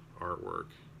Madureira artwork.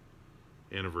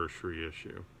 Anniversary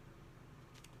issue.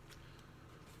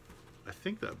 I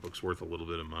think that book's worth a little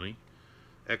bit of money.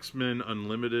 X-Men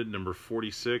Unlimited number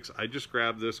 46. I just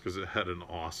grabbed this because it had an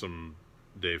awesome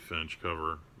Dave Finch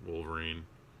cover, Wolverine.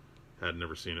 Had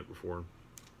never seen it before.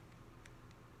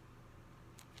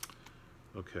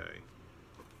 Okay.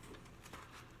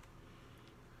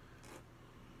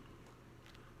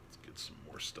 Let's get some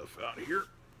more stuff out here.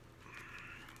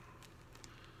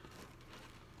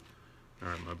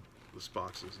 Alright, this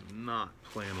box is not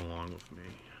playing along with me.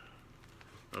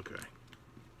 Okay.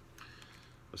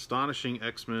 Astonishing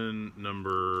X-Men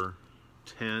number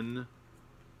 10.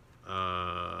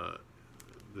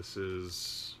 This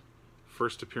is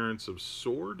first appearance of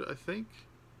Sword, I think.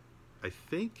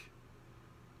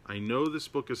 I know this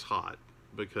book is hot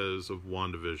because of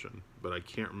WandaVision, but I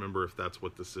can't remember if that's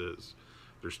what this is.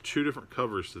 There's two different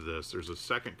covers to this. There's a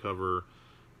second cover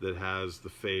that has the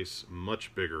face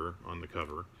much bigger on the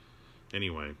cover.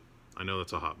 Anyway, I know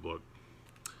that's a hot book.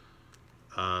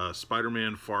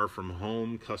 Spider-Man Far From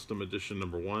Home, Custom Edition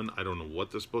number 1. I don't know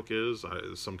what this book is.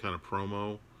 It's some kind of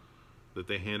promo that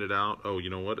they handed out. Oh, you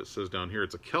know what? It says down here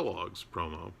it's a Kellogg's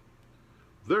promo.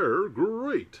 They're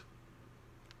great.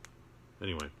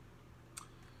 Anyway,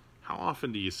 how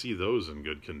often do you see those in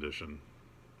good condition?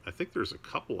 I think there's a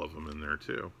couple of them in there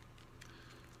too.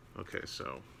 Okay,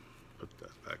 so put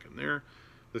that back in there.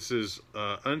 This is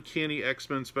Uncanny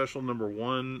X-Men Special number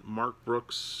 1, Mark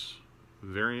Brooks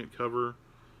variant cover.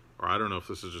 Or I don't know if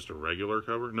this is just a regular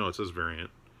cover. No, it says variant.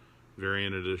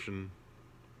 Variant edition.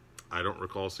 I don't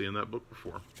recall seeing that book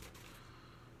before.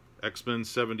 X-Men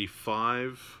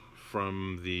 75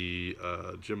 from the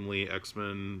Jim Lee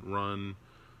X-Men run,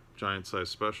 giant size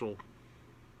special.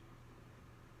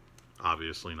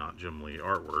 Obviously not Jim Lee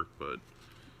artwork, but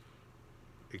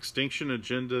Extinction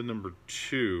Agenda number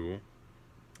 2.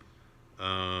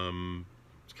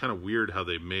 It's kind of weird how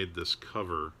they made this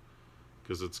cover,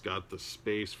 because it's got the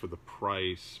space for the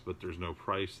price, but there's no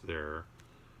price there.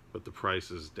 But the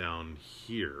price is down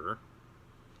here.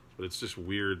 But it's just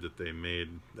weird that they made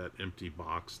that empty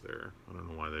box there. I don't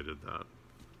know why they did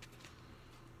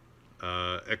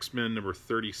that. X-Men number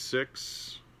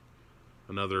 36.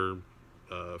 Another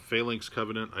Phalanx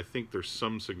Covenant. I think there's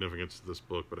some significance to this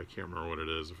book, but I can't remember what it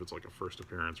is, if it's like a first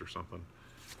appearance or something.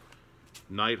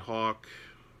 Nighthawk,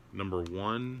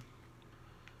 #1.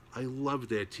 I love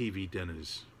that TV,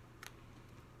 Dennis.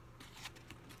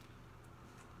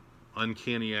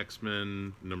 Uncanny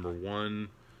X-Men, #1.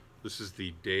 This is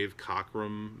the Dave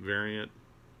Cockrum variant.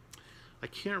 I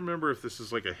can't remember if this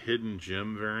is like a hidden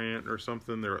gem variant or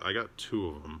something. I got 2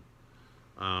 of them.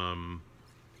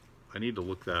 I need to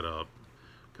look that up,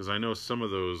 because I know some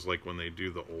of those, like when they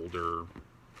do the older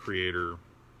creator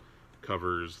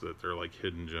covers, that they're like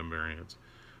hidden gem variants.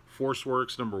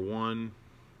 Forceworks, #1.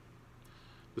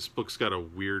 This book's got a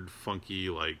weird, funky,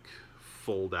 like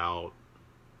fold out.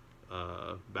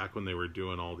 Back when they were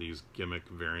doing all these gimmick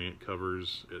variant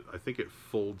covers, I think it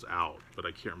folds out, but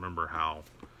I can't remember how.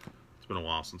 It's been a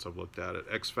while since I've looked at it.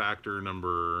 X Factor,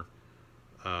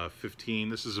 #15.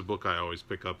 This is a book I always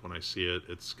pick up when I see it.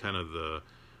 It's kind of the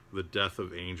death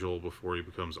of Angel before he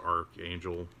becomes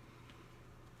Archangel.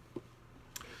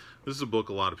 This is a book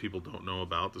a lot of people don't know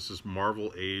about. This is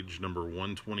Marvel Age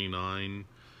 #129.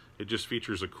 It just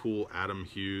features a cool Adam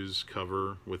Hughes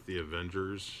cover with the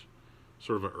Avengers.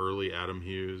 Sort of an early Adam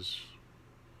Hughes.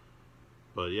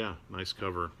 But yeah, nice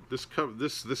cover. This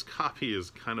copy is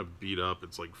kind of beat up.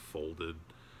 It's like folded.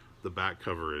 The back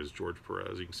cover is George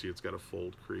Perez. You can see it's got a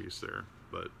fold crease there.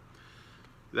 But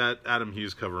that Adam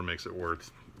Hughes cover makes it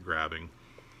worth grabbing.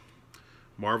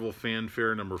 Marvel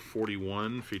Fanfare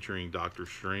 #41, featuring Doctor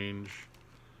Strange.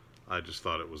 I just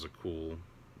thought it was a cool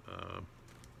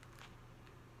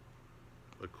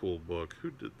book.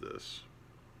 Who did this?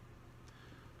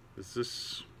 Is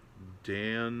this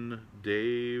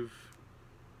Dave?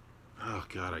 Oh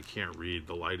God, I can't read.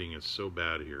 The lighting is so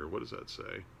bad here. What does that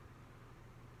say?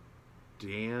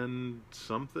 Dan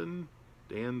something?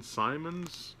 Dan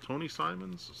Simons? Tony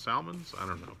Simons? Salmons? I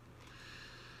don't know.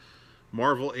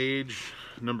 Marvel Age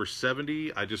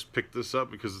 #70. I just picked this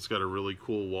up because it's got a really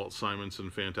cool Walt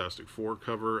Simonson Fantastic Four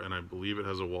cover, and I believe it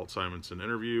has a Walt Simonson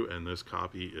interview, and this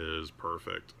copy is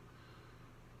perfect.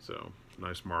 So,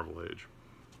 nice Marvel Age.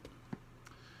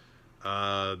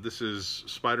 This is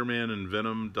Spider-Man and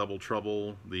Venom Double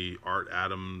Trouble, the Art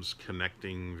Adams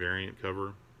connecting variant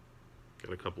cover.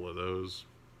 Got a couple of those.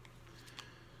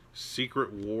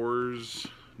 Secret Wars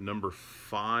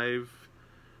 #5.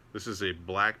 This is a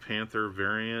Black Panther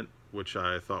variant, which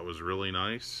I thought was really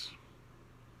nice.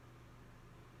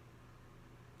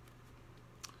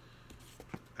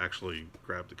 Actually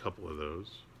grabbed a couple of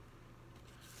those.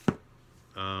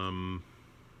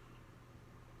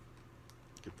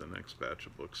 Get the next batch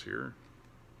of books here.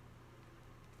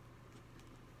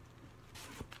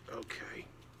 Okay.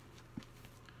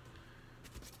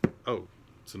 Oh,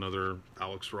 it's another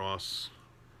Alex Ross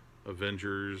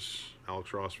Avengers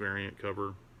Alex Ross variant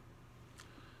cover.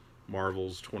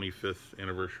 Marvel's 25th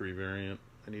anniversary variant.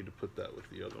 I need to put that with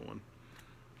the other one.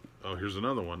 Oh, here's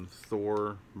another one.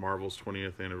 Thor, Marvel's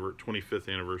 25th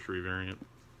anniversary variant.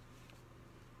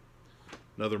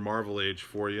 Another Marvel Age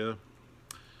for you.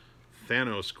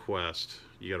 Thanos Quest.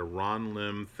 You got a Ron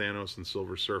Lim, Thanos, and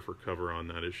Silver Surfer cover on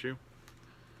that issue.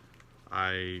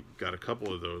 I got a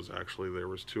couple of those, actually. There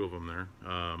was 2 of them there.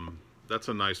 That's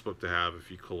a nice book to have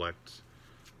if you collect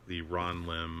the Ron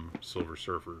Lim Silver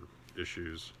Surfer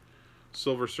issues.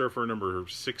 Silver Surfer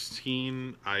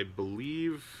 #16. I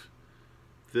believe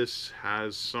this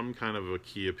has some kind of a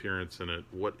key appearance in it.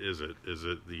 What is it? Is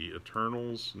it the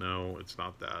Eternals? No, it's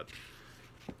not that.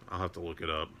 I'll have to look it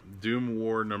up. Doom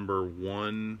War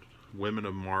 #1, Women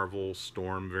of Marvel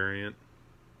Storm variant.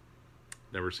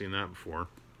 Never seen that before.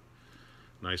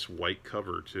 Nice white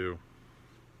cover too.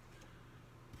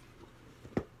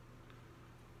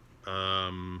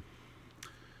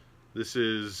 This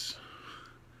is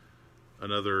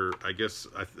another, I guess,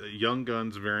 Young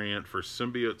Guns variant for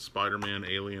Symbiote Spider-Man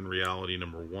Alien Reality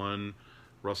 #1.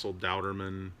 Russell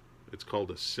Dowderman. It's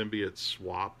called a Symbiote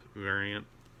Swap variant.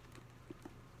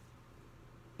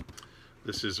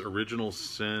 This is Original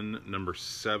Sin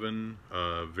 #7,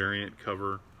 variant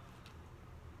cover.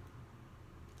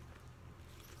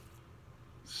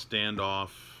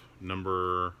 Standoff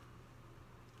 #1,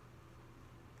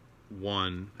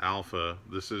 Alpha.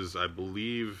 This is, I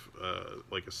believe,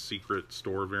 like a secret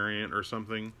store variant or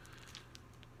something.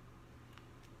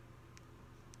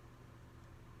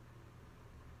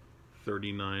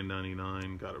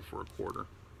 $39.99. Got it for a quarter.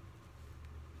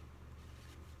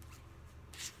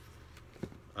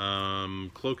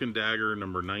 Cloak and Dagger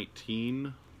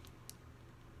 #19.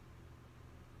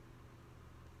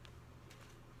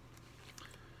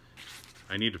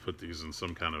 I need to put these in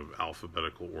some kind of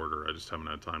alphabetical order. I just haven't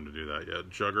had time to do that yet.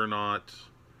 Juggernaut,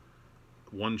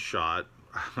 one shot.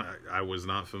 I was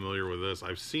not familiar with this.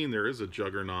 I've seen there is a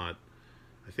Juggernaut,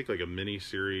 I think like a mini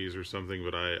series or something,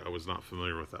 but I was not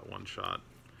familiar with that one shot.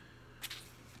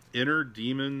 Inner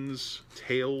Demons,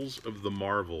 Tales of the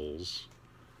Marvels.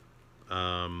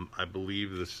 I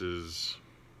believe this is,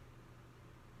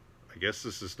 I guess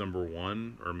this is number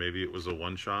 1, or maybe it was a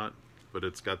one shot, but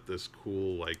it's got this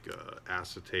cool like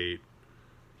acetate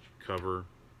cover,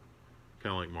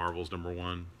 kind of like Marvel's number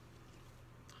 1.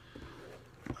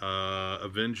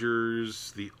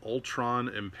 Avengers, the Ultron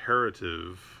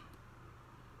Imperative.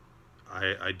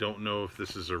 I don't know if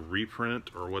this is a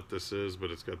reprint or what this is,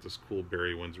 but it's got this cool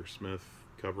Barry Windsor Smith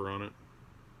cover on it.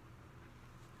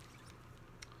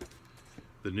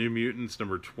 The New Mutants,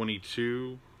 number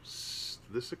 22. Is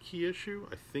this a key issue?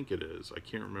 I think it is. I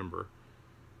can't remember.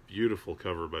 Beautiful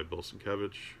cover by Bill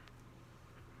Sienkiewicz.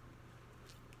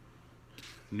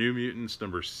 New Mutants,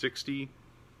 number 60.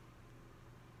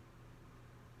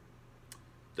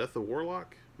 Death of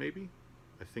Warlock, maybe?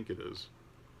 I think it is.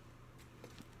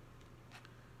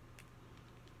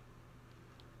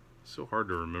 So hard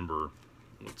to remember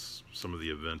what some of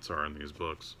the events are in these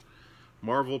books.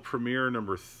 Marvel Premiere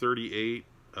number 38.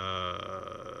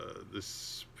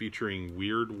 This featuring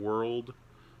Weird World.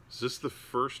 Is this the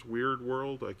first Weird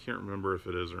World? I can't remember if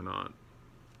it is or not.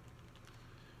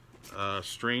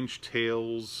 Strange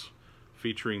Tales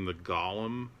featuring the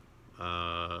Golem.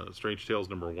 Strange Tales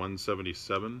number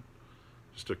 177.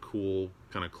 Just a cool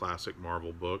kind of classic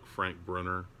Marvel book. Frank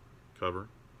Brunner cover.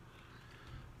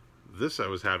 This I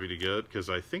was happy to get because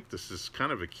I think this is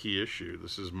kind of a key issue.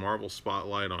 This is Marvel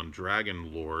Spotlight on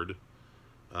Dragon Lord,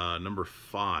 number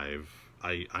 5.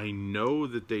 I know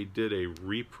that they did a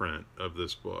reprint of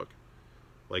this book.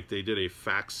 Like they did a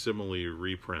facsimile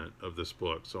reprint of this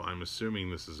book. So I'm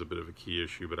assuming this is a bit of a key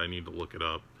issue, but I need to look it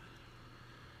up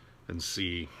and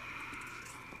see.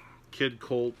 Kid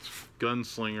Colt,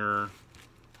 Gunslinger,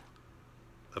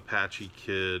 Apache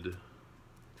Kid.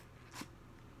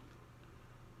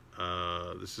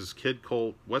 This is Kid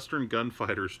Colt, Western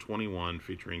Gunfighters 21,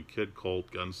 featuring Kid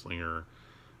Colt, Gunslinger,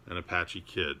 and Apache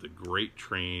Kid. The Great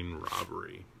Train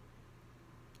Robbery.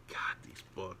 God, these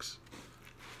books.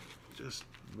 Just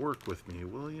work with me,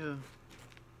 will ya?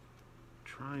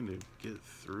 Trying to get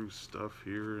through stuff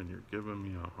here, and you're giving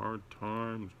me a hard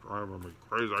time. It's driving me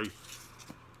crazy.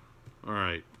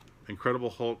 Alright. Incredible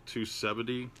Hulk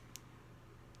 270.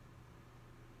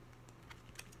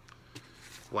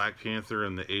 Black Panther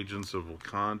and the Agents of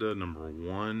Wakanda, number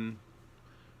 1.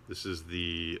 This is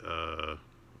the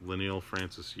Lineal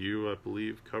Francis Yu, I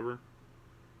believe, cover.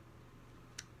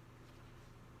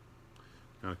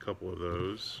 Got a couple of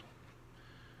those.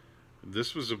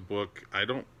 This was a book I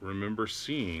don't remember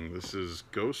seeing. This is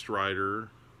Ghost Rider,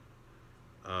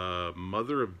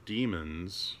 Mother of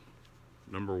Demons,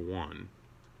 number 1.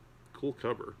 Cool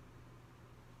cover.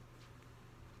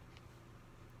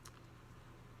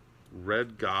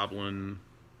 Red Goblin,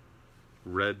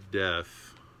 Red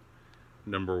Death,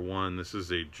 number 1. This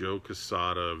is a Joe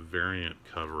Quesada variant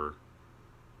cover.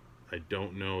 I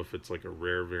don't know if it's like a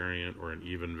rare variant or an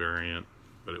even variant,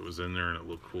 but it was in there and it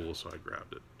looked cool, so I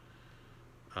grabbed it.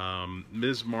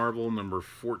 Ms. Marvel, number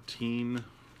 14.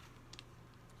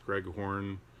 Greg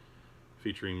Horn,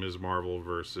 featuring Ms. Marvel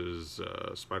versus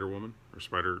Spider-Woman, or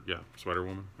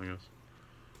Spider-Woman, I guess.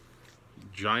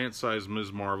 Giant Size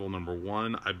Ms. Marvel, number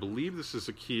 1. I believe this is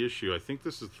a key issue. I think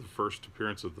this is the first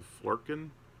appearance of the Flerken.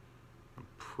 I'm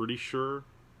pretty sure.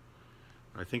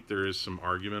 I think there is some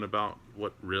argument about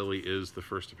what really is the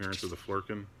first appearance of the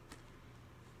Flerken.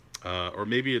 Or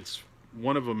maybe it's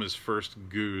one of them is first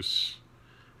Goose,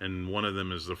 and one of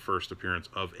them is the first appearance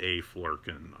of a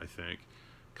Flerken, I think.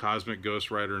 Cosmic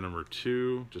Ghost Rider, number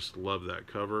 2. Just love that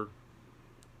cover.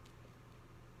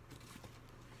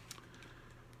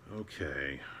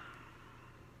 Okay.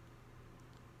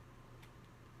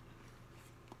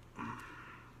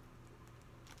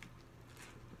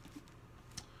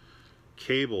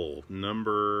 Cable,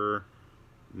 number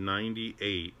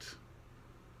 98.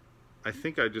 I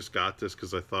think I just got this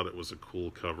because I thought it was a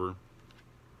cool cover.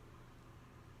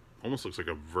 Almost looks like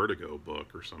a Vertigo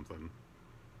book or something.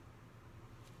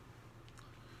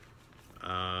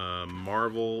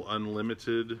 Marvel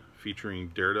Unlimited, featuring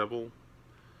Daredevil.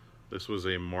 This was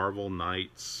a Marvel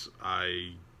Knights,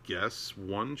 I guess,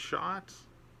 one-shot.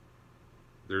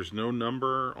 There's no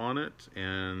number on it,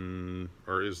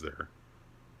 or is there?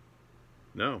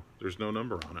 No, there's no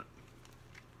number on it.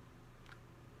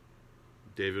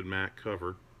 David Mack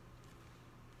cover.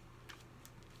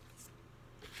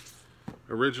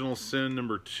 Original Sin,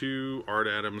 number 2, Art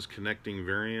Adams connecting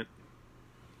variant.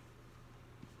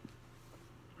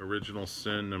 Original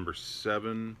Sin, number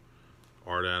 7,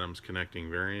 Art Adams connecting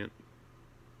variant.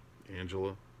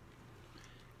 Angela.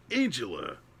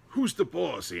 Angela! Who's the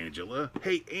boss, Angela?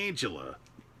 Hey, Angela!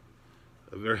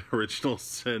 A very original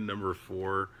sin number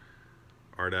 4.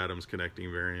 Art Adams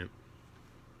connecting variant.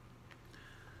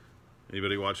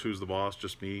 Anybody watch Who's the Boss?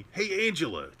 Just me. Hey,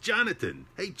 Angela! Jonathan!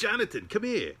 Hey, Jonathan, come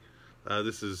here!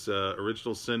 This is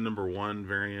original sin number 1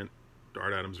 variant.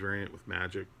 Art Adams variant with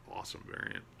magic. Awesome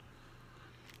variant.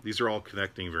 These are all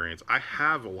connecting variants. I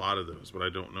have a lot of those, but I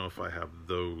don't know if I have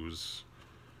those,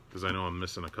 because I know I'm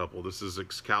missing a couple. This is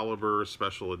Excalibur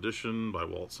Special Edition by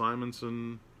Walt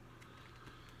Simonson.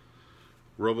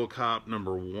 RoboCop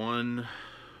number 1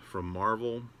 from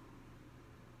Marvel.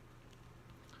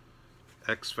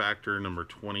 X Factor number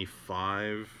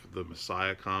 25, The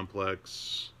Messiah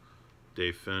Complex,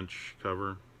 Dave Finch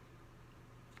cover.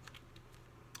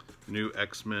 New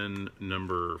X-Men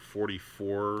number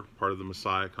 44, part of the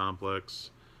Messiah Complex,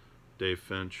 Dave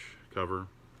Finch cover.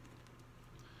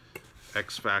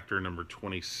 X Factor number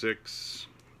 26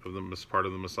 of the part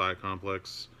of the Messiah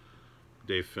Complex,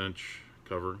 Dave Finch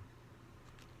cover.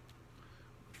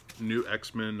 New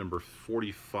X-Men number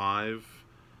 45,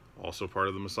 also part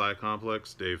of the Messiah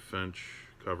Complex, Dave Finch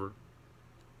cover.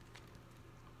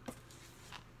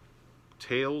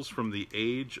 Tales from the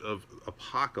Age of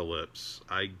Apocalypse.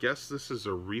 I guess this is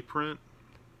a reprint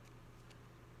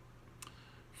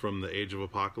from the Age of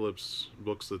Apocalypse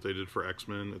books that they did for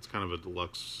X-Men. It's kind of a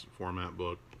deluxe format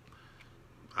book.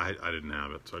 I didn't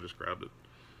have it, so I just grabbed it.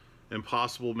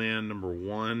 Impossible Man number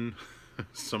 1,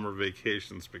 Summer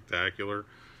Vacation Spectacular.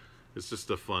 It's just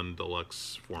a fun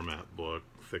deluxe format book,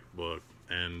 thick book,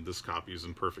 and this copy is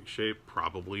in perfect shape.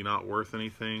 Probably not worth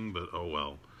anything, but oh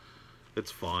well.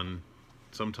 It's fun.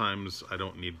 Sometimes I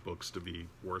don't need books to be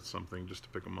worth something just to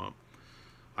pick them up.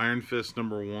 Iron Fist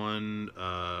number 1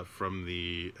 from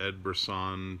the Ed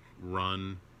Brisson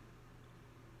run.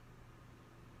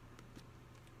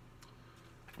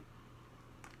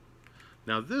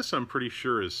 Now this I'm pretty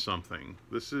sure is something.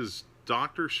 This is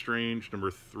Doctor Strange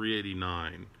number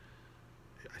 389.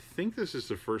 I think this is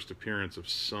the first appearance of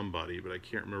somebody, but I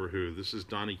can't remember who. This is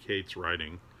Donny Cates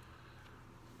writing.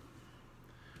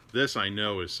 This I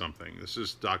know is something. This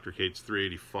is Dr. Cates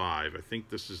 385. I think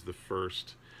this is the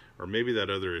first, or maybe that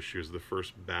other issue is the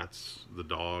first Bats the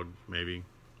Dog, maybe.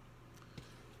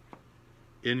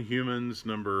 Inhumans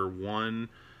number 1.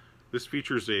 This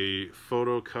features a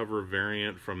photo cover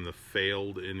variant from the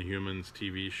failed Inhumans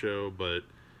TV show, but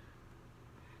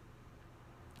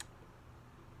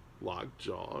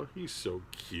Lockjaw, he's so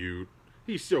cute.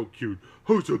 He's so cute.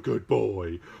 Who's a good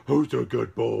boy? Who's a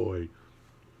good boy?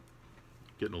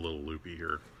 Getting a little loopy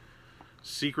here.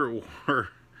 Secret War,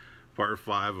 part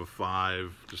 5 of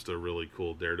 5. Just a really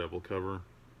cool Daredevil cover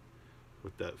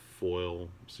with that foil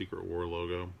Secret War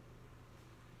logo.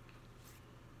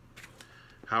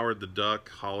 Howard the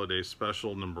Duck, Holiday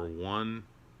Special, number 1.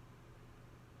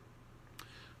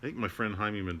 I think my friend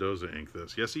Jaime Mendoza inked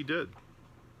this. Yes, he did.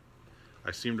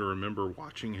 I seem to remember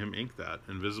watching him ink that.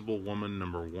 Invisible Woman,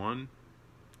 number 1.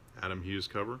 Adam Hughes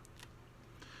cover.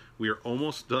 We are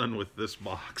almost done with this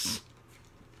box.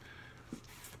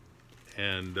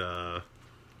 And,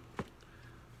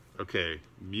 okay,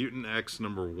 Mutant X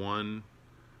number 1.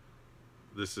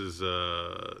 This is,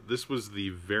 this was the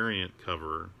variant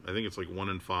cover. I think it's like 1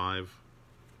 in 5.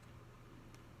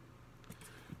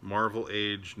 Marvel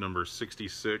Age number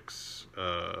 66.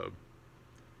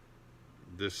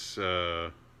 This,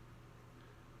 it's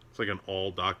like an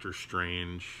all Doctor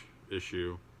Strange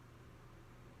issue.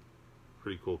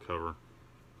 Pretty cool cover.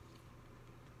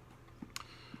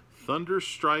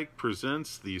 Thunderstrike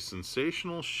presents the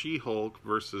sensational She-Hulk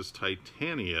versus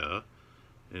Titania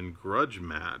in Grudge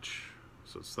match.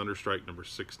 So it's Thunderstrike number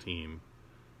 16.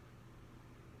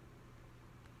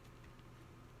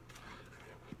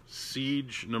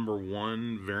 Siege number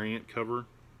 1 variant cover.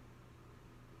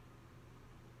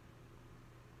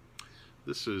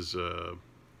 This is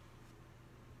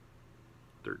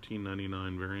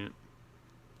 $13.99 variant.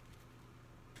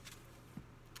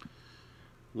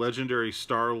 Legendary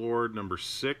Star-Lord number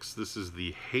 6. This is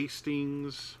the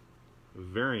Hastings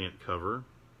variant cover.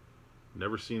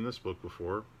 Never seen this book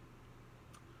before.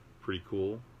 Pretty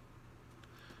cool.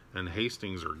 And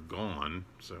Hastings are gone,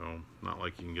 so not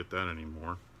like you can get that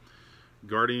anymore.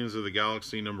 Guardians of the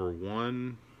Galaxy number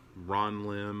 1. Ron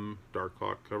Lim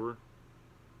Darkhawk cover.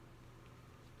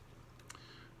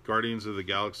 Guardians of the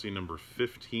Galaxy number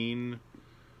 15.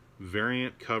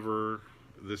 Variant cover.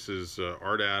 This is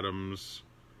Art Adams,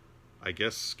 I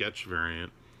guess, sketch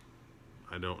variant.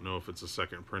 I don't know if it's a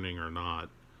second printing or not.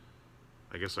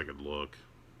 I guess I could look.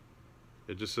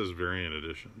 It just says variant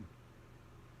edition.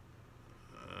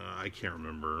 I can't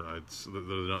remember. It's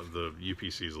the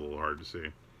UPC is a little hard to see.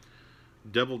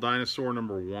 Devil Dinosaur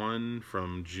 #1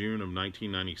 from June of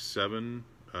 1997.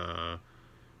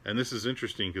 And this is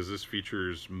interesting because this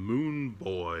features Moon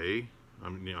Boy.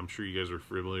 I'm sure you guys are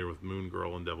familiar with Moon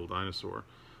Girl and Devil Dinosaur.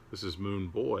 This is Moon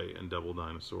Boy and Devil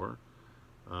Dinosaur.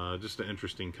 Just an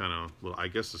interesting kind of little, I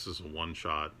guess this is a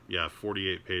one-shot. Yeah,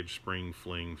 48-page Spring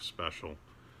Fling special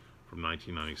from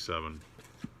 1997.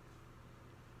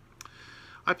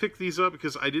 I picked these up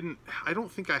because I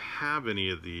don't think I have any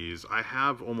of these. I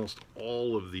have almost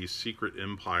all of these Secret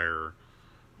Empire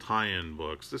tie-in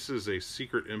books. This is a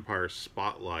Secret Empire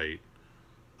Spotlight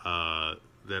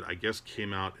that I guess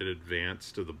came out in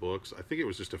advance to the books. I think it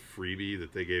was just a freebie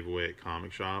that they gave away at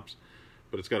comic shops,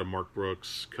 but it's got a Mark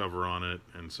Brooks cover on it,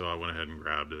 and so I went ahead and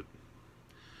grabbed it.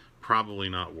 Probably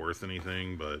not worth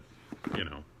anything, but you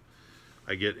know,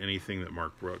 I get anything that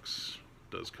Mark Brooks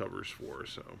does covers for.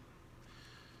 So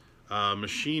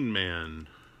Machine Man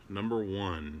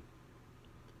 #1,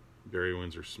 Barry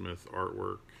Windsor Smith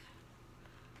artwork.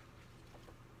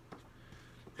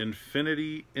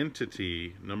 Infinity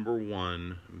Entity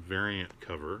 #1 variant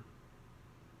cover.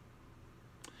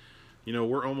 You know,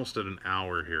 we're almost at an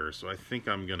hour here, so I think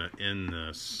I'm going to end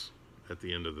this at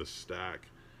the end of this stack.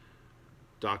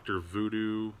 Dr.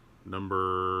 Voodoo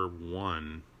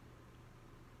 #1.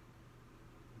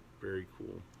 Very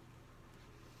cool.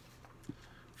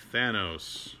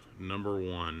 Thanos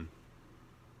 #1.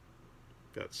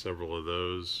 Got several of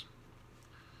those.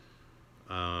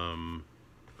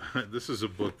 This is a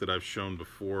book that I've shown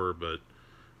before, but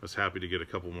I was happy to get a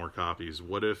couple more copies.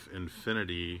 What If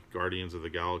Infinity, Guardians of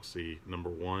the Galaxy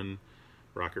 #1.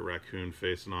 Rocket Raccoon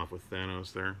facing off with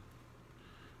Thanos there.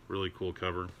 Really cool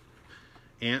cover.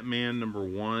 Ant-Man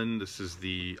 #1. This is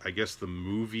the, I guess, the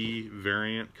movie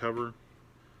variant cover.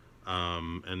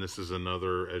 And this is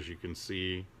another, as you can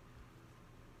see,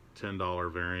 $10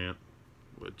 variant,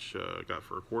 which I got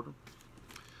for $0.25.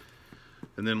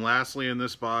 And then lastly in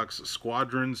this box,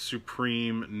 Squadron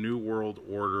Supreme New World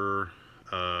Order.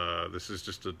 This is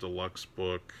just a deluxe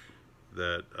book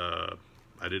that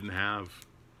I didn't have.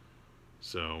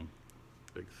 So,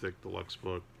 big thick deluxe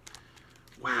book.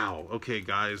 Wow, okay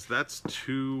guys, that's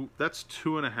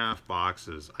 2.5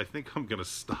 boxes. I think I'm gonna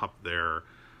stop there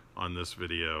on this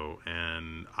video,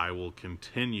 and I will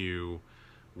continue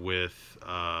with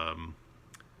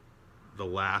the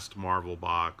last Marvel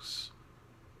box,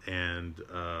 and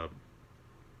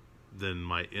then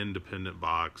my independent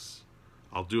box.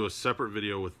 I'll do a separate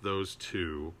video with those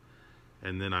two,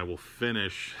 and then I will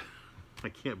finish. I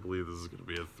can't believe this is going to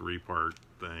be a 3-part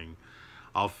thing.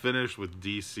 I'll finish with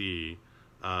DC.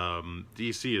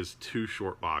 DC is 2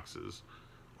 short boxes,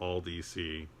 all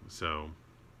DC. So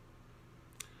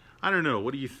I don't know.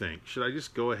 What do you think? Should I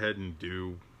just go ahead and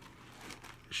do?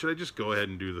 Should I just go ahead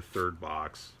and do the 3rd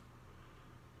box?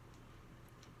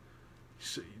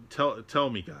 Tell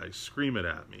me, guys. Scream it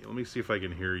at me. Let me see if I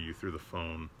can hear you through the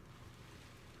phone.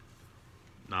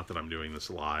 Not that I'm doing this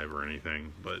live or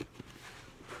anything, but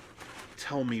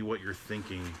tell me what you're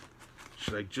thinking.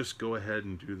 Should I just go ahead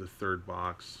and do the 3rd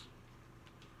box?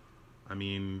 I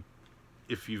mean,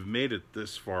 if you've made it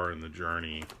this far in the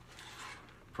journey,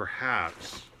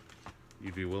 perhaps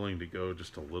you'd be willing to go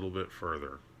just a little bit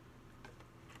further.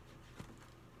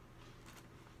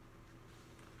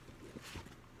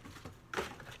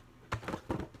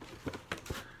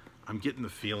 I'm getting the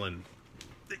feeling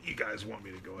that you guys want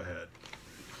me to go ahead.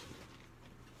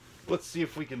 Let's see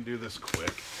if we can do this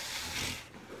quick.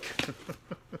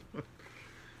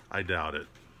 I doubt it.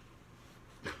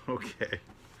 Okay.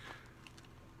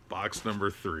 Box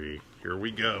number 3. Here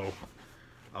we go.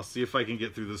 I'll see if I can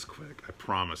get through this quick. I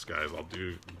promise, guys, I'll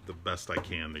do the best I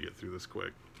can to get through this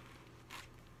quick.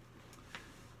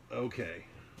 Okay.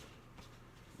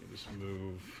 Let me just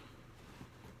move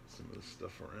some of this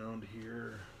stuff around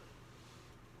here.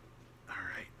 All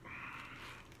right.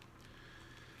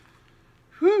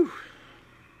 Whew.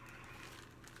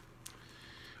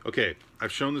 Okay,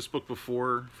 I've shown this book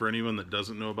before. For anyone that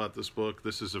doesn't know about this book,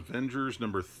 this is Avengers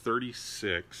number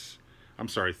 36. I'm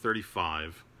sorry,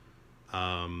 35.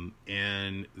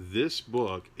 And this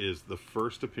book is the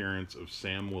first appearance of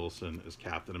Sam Wilson as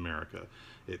Captain America.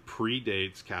 It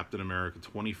predates Captain America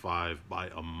 25 by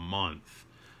a month.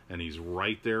 And he's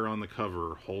right there on the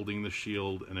cover holding the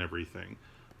shield and everything.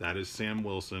 That is Sam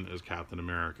Wilson as Captain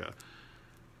America.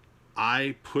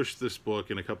 I pushed this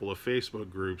book in a couple of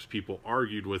Facebook groups. People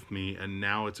argued with me, and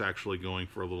now it's actually going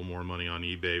for a little more money on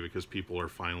eBay because people are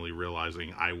finally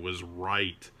realizing I was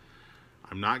right.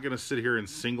 I'm not going to sit here and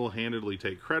single-handedly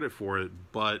take credit for it,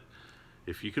 but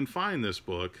if you can find this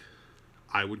book,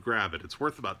 I would grab it. It's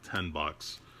worth about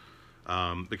 $10.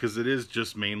 Because it is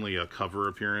just mainly a cover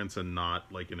appearance and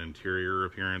not like an interior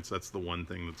appearance. That's the one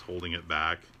thing that's holding it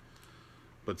back.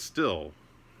 But still,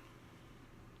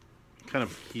 kind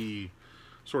of a key,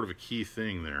 sort of a key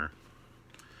thing there.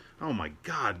 Oh my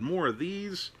god, more of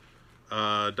these.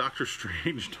 Doctor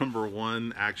Strange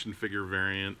 #1 action figure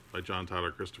variant by John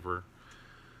Tyler Christopher.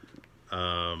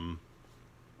 Got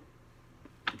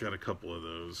a couple of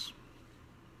those.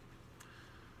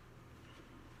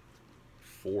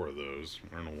 4 of those.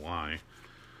 I don't know why.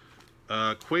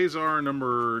 Quasar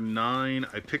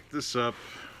 #9. I picked this up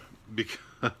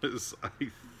because I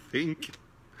think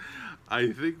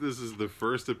this is the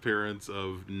first appearance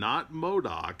of not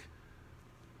MODOK,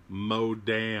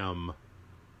 Modam.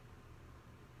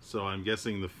 So I'm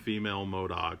guessing the female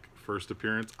MODOK first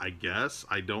appearance, I guess.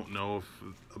 I don't know if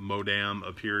Modam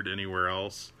appeared anywhere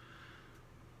else.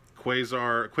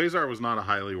 Quasar was not a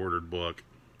highly ordered book.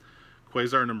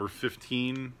 Quasar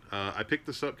 #15. I picked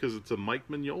this up because it's a Mike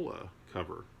Mignola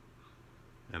cover,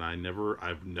 and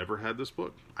I've never had this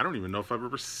book. I don't even know if I've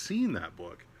ever seen that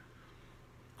book.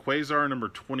 Quasar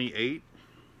 #28.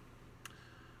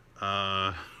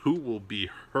 Who will be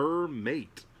her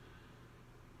mate?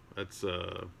 That's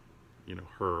you know,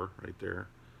 her right there.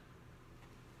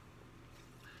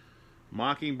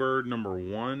 Mockingbird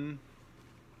 #1.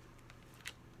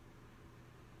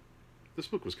 This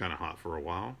book was kind of hot for a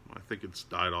while. I think it's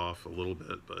died off a little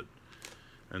bit, but...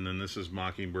 And then this is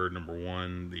Mockingbird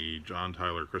 #1, the John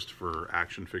Tyler Christopher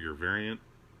action figure variant.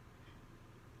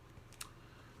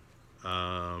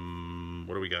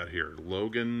 What do we got here?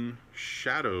 Logan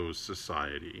Shadow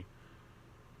Society.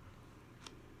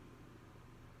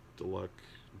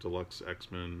 Deluxe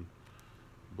X-Men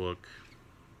book.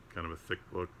 Kind of a thick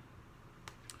book.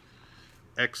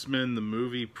 X-Men, the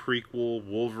movie prequel,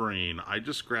 Wolverine. I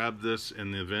just grabbed this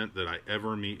in the event that I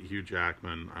ever meet Hugh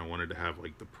Jackman. I wanted to have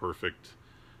like the perfect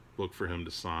book for him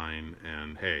to sign,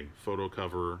 and hey, photo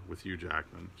cover with Hugh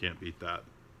Jackman. Can't beat that.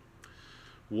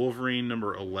 Wolverine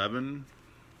 #11.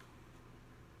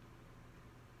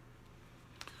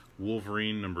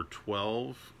 Wolverine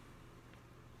 #12.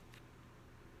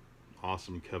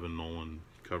 Awesome Kevin Nolan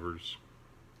covers.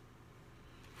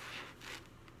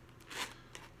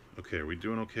 Okay, are we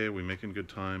doing okay? Are we making good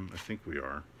time? I think we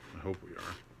are. I hope we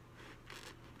are.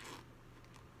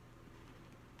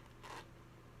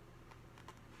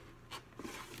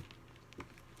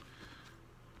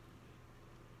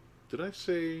 Did I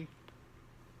say...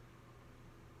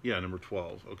 Yeah,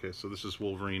 #12. Okay, so this is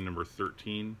Wolverine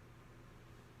 #13.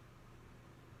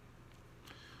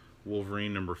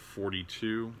 Wolverine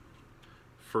 #42.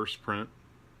 First print.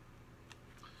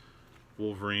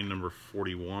 Wolverine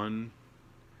 #41.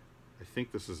 I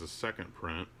think this is a second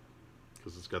print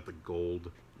because it's got the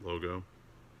gold logo.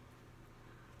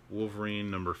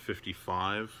 Wolverine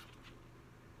 #55.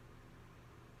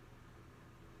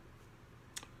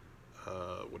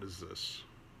 What is this?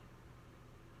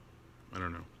 I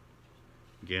don't know.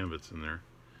 Gambit's in there.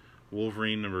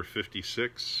 Wolverine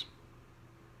 #56.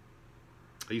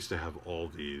 I used to have all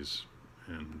these,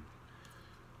 and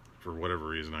for whatever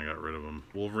reason I got rid of them.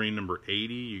 Wolverine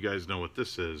 #80. You guys know what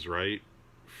this is, right?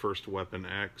 First Weapon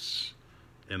X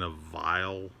in a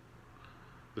vial.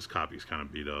 This copy's kind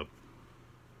of beat up.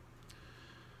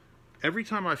 Every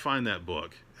time I find that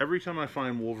book, every time I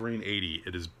find Wolverine 80,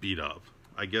 it is beat up.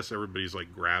 I guess everybody's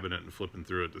like grabbing it and flipping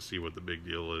through it to see what the big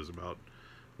deal is about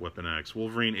Weapon X.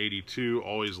 Wolverine 82,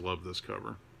 always loved this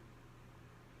cover.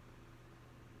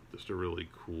 Just a really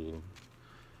cool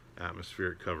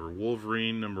atmospheric cover.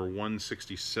 Wolverine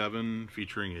 #167,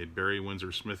 featuring a Barry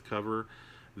Windsor Smith cover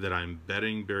that I'm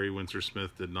betting Barry Windsor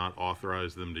Smith did not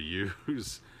authorize them to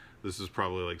use. This is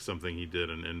probably like something he did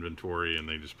in inventory and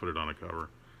they just put it on a cover.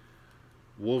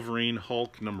 Wolverine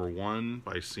Hulk #1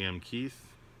 by Sam Keith.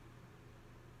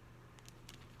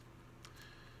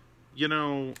 You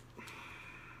know,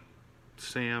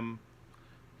 Sam,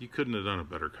 you couldn't have done a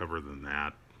better cover than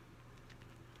that.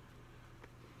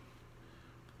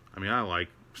 I mean, I like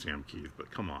Sam Keith,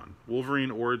 but come on. Wolverine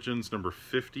Origins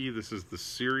 #50. This is the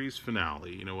series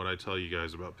finale. You know what I tell you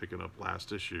guys about picking up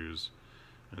last issues,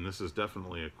 and this is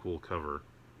definitely a cool cover.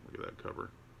 Look at that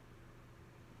cover.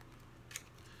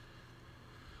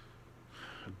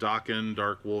 Dokken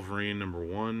Dark Wolverine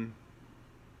 #1.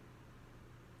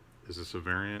 Is this a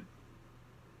variant?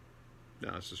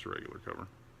 No, it's just a regular cover.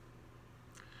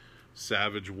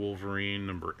 Savage Wolverine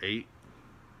 #8.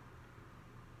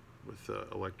 With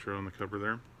Electro on the cover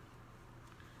there.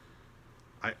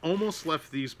 I almost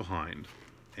left these behind,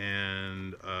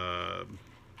 and I'm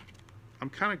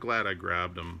kind of glad I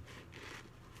grabbed them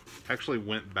actually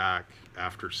went back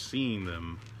after seeing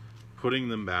them, putting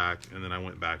them back, and then I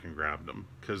went back and grabbed them.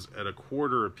 Because at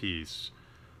 $1/4 a piece,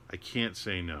 I can't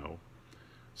say no.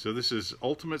 So this is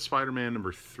Ultimate Spider-Man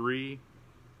number 3.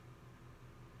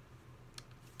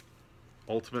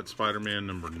 Ultimate Spider-Man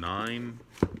number 9.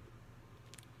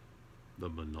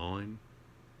 Number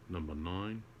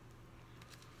 9.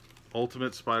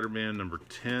 Ultimate Spider-Man number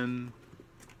 10.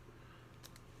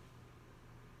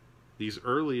 These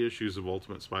early issues of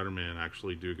Ultimate Spider-Man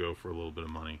actually do go for a little bit of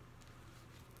money.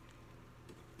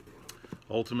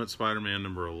 Ultimate Spider-Man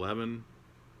number 11.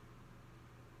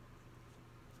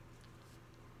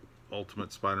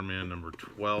 Ultimate Spider-Man number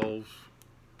 12.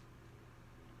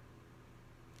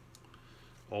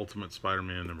 Ultimate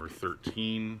Spider-Man number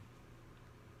 13.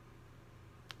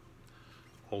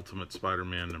 Ultimate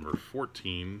Spider-Man number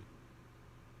 14.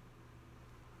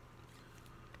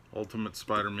 Ultimate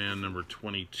Spider-Man number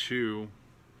 22.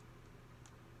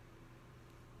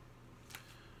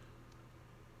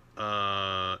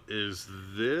 Is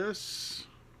this,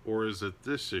 or is it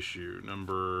this issue?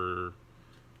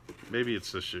 Maybe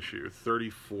it's this issue,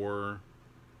 34.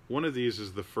 One of these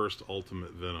is the first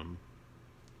Ultimate Venom.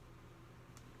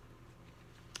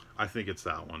 I think it's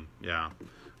that one, yeah.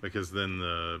 Because then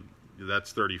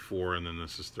that's 34, and then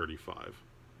this is 35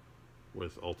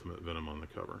 with Ultimate Venom on the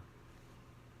cover.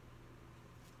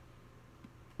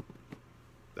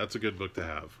 That's a good book to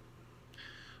have.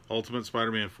 Ultimate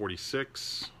Spider-Man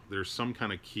 46. There's some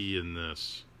kind of key in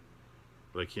this,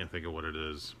 but I can't think of what it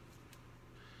is.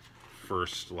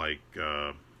 First of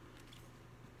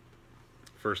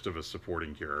a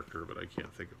supporting character, but I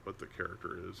can't think of what the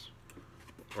character is.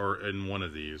 Or in one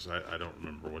of these, I don't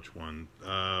remember which one.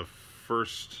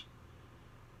 First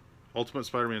Ultimate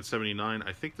Spider-Man 79.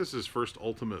 I think this is first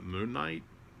Ultimate Moon Knight,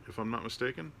 if I'm not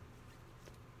mistaken.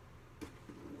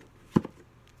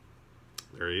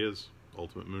 There he is,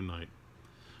 Ultimate Moon Knight.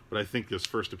 But I think this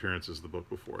first appearance is the book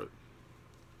before it.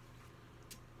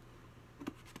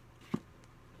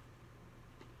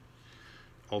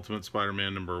 Ultimate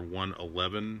Spider-Man number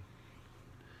 111,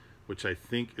 which I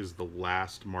think is the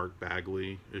last Mark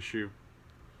Bagley issue.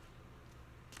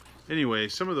 Anyway,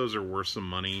 some of those are worth some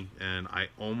money, and I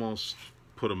almost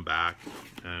put them back.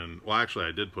 And well, actually,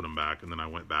 I did put them back, and then I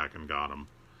went back and got them.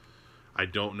 I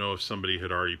don't know if somebody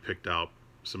had already picked out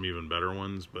some even better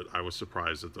ones, but I was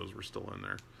surprised that those were still in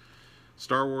there.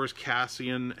 Star Wars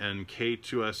Cassian and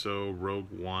K2SO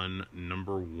Rogue One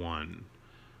number 1.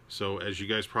 So as you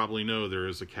guys probably know, there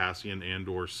is a Cassian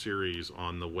Andor series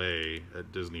on the way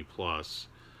at Disney Plus.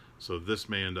 So this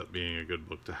may end up being a good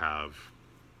book to have.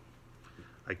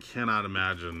 I cannot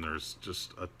imagine there's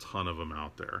just a ton of them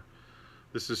out there.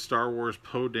 This is Star Wars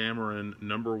Poe Dameron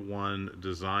number 1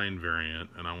 design variant,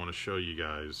 and I want to show you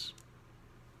guys.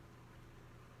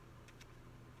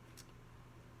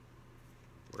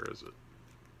 Where is it?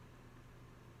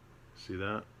 See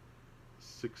that?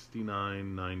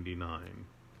 $69.99.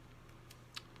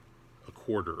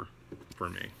 $1/4 for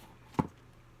me.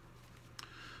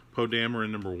 Poe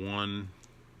Dameron number 1.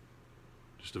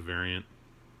 Just a variant.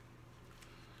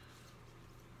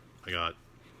 I got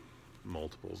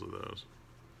multiples of those.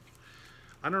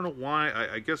 I don't know why.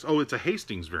 I guess, oh, it's a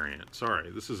Hastings variant. Sorry,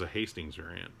 this is a Hastings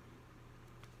variant.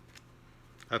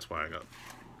 That's why I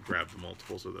grabbed the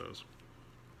multiples of those.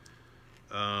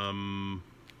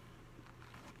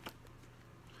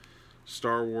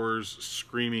 Star Wars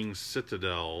Screaming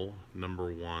Citadel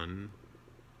number 1.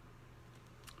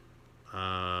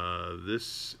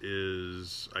 This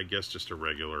is, I guess, just a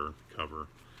regular cover.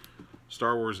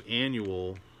 Star Wars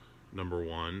Annual number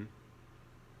 1.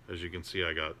 As you can see,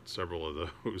 I got several of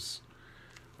those.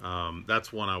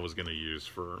 That's one I was going to use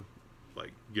for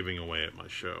like giving away at my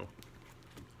show.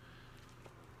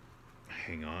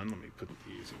 Hang on, let me put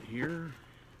these in here.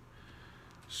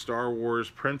 Star Wars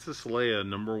Princess Leia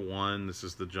number 1. This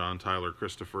is the John Tyler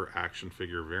Christopher action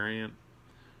figure variant.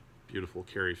 Beautiful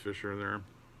Carrie Fisher there.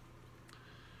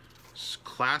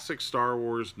 Classic Star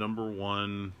Wars number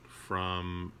 1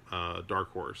 from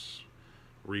Dark Horse.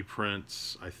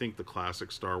 Reprints, I think, the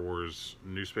classic Star Wars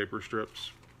newspaper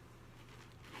strips.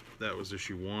 That was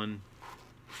issue 1.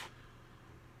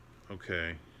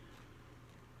 Okay.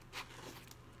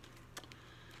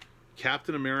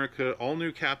 Captain America, all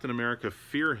new Captain America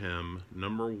Fear Him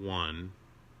number 1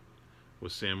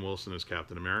 with Sam Wilson as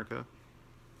Captain America.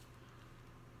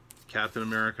 Captain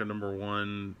America number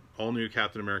 1, all new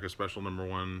Captain America special number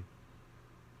 1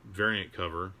 variant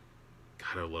cover.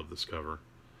 God, I love this cover.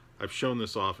 I've shown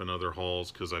this off in other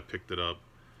hauls because I picked it up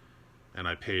and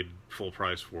I paid full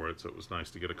price for it, so it was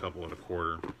nice to get a couple at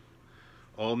 $1/4.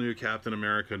 All new Captain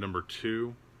America number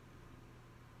 2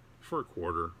 for a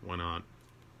quarter. Why not?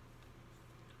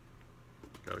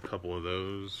 Got a couple of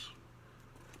those.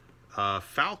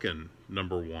 Falcon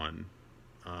 #1.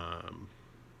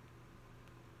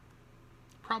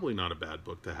 Probably not a bad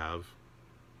book to have.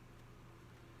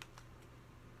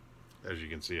 As you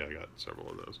can see, I got several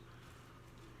of those.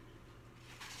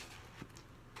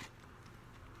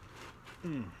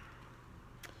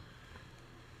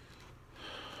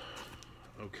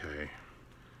 Okay.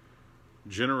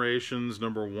 Generations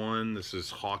 #1. This is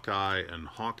Hawkeye and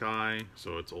Hawkeye.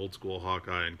 So it's old school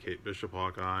Hawkeye and Kate Bishop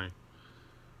Hawkeye.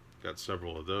 Got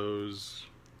several of those.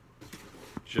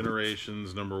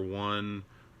 Generations #1.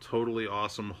 Totally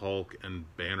Awesome Hulk and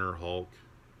Banner Hulk.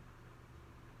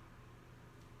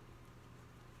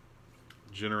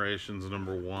 Generations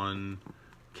 #1.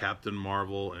 Captain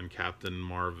Marvel and Captain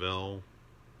Marvel.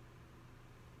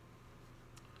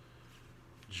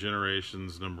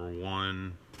 Generations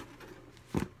 #1.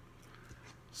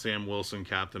 Sam Wilson,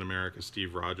 Captain America,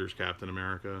 Steve Rogers, Captain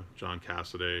America, John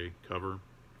Cassaday cover.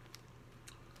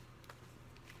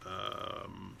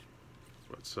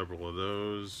 Got several of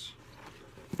those.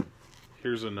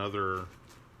 Here's another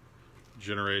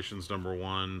Generations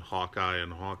 #1, Hawkeye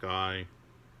and Hawkeye.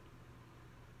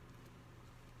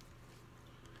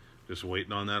 Just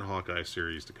waiting on that Hawkeye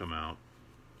series to come out.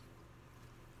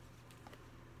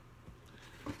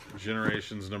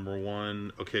 Generations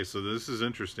 #1. Okay, so this is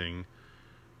interesting.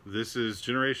 This is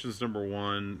Generations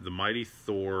 #1, The Mighty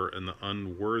Thor and the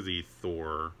Unworthy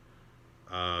Thor.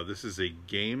 This is a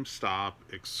GameStop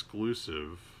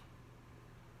exclusive,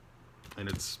 and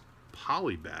it's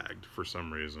polybagged for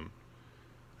some reason.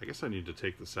 I guess I need to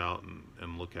take this out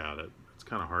and look at it. It's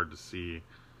kind of hard to see,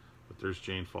 but there's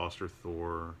Jane Foster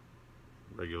Thor,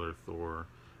 regular Thor,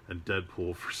 and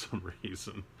Deadpool for some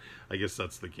reason. I guess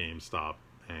that's the GameStop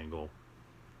angle.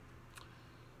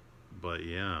 But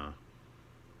yeah,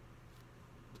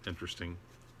 interesting.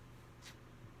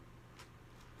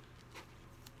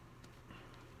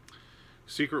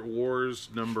 Secret Wars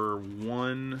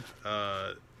 #1.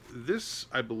 This,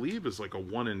 I believe, is like a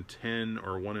 1 in 10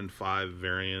 or 1 in 5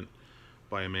 variant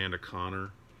by Amanda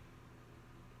Connor.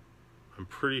 I'm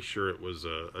pretty sure it was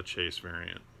a Chase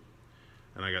variant,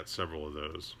 and I got several of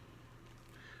those.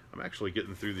 I'm actually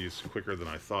getting through these quicker than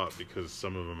I thought because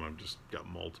some of them I've just got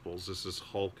multiples. This is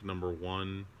Hulk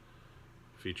 #1,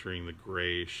 featuring the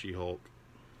gray She-Hulk.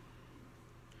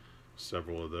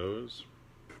 Several of those.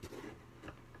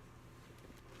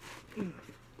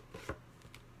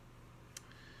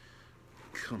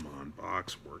 Come on,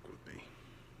 box, work with me.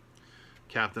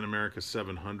 Captain America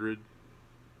 700.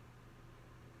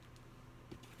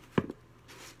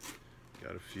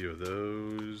 Got a few of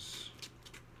those.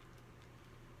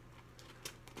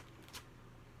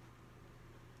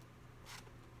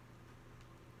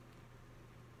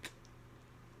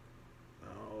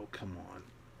 Oh, come on.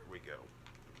 Here we go.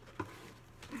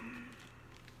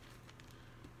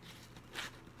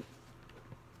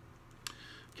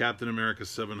 Captain America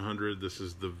 700. This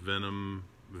is the Venom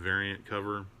variant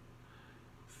cover.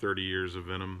 30 years of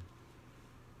Venom.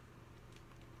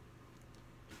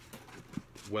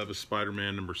 Web of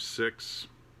Spider-Man #6.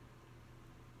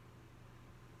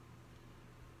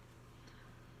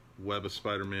 Web of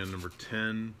Spider-Man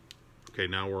 #10. Okay,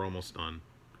 now we're almost done.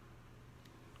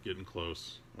 Getting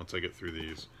close. Once I get through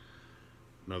these.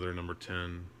 Another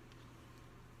 #10.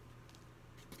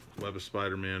 Web of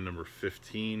Spider-Man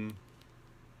 #15.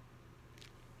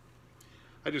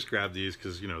 I just grabbed these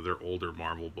because, you know, they're older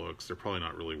Marvel books. They're probably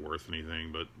not really worth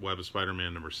anything, but Web of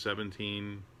Spider-Man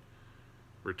 #17.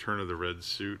 Return of the Red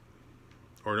Suit.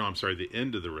 Or no, I'm sorry, The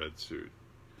End of the Red Suit.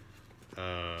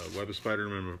 Web of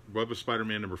Spider-Man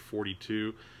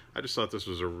 #42. I just thought this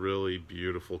was a really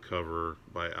beautiful cover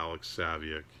by Alex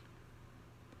Saviuk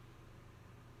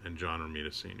and John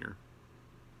Romita Sr.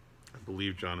 I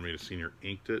believe John Romita Sr.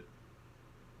 inked it.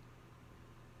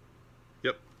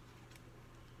 Yep.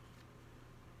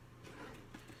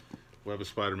 Web of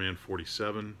Spider-Man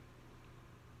 47.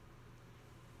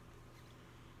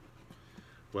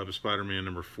 Web of Spider-Man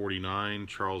 #49.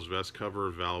 Charles Vest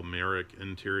cover, Val Merrick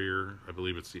interior. I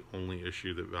believe it's the only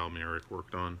issue that Val Merrick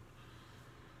worked on.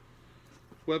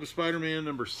 Web of Spider-Man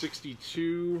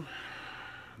 #62.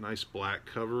 Nice black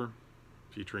cover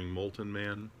featuring Molten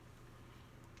Man.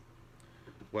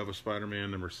 Web of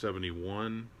Spider-Man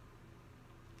 #71.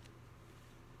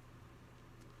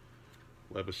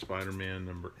 Web of Spider-Man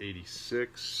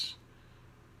 #86.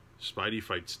 Spidey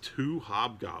fights 2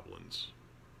 hobgoblins.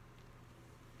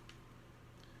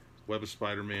 Web of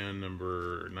Spider-Man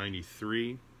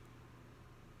 #93.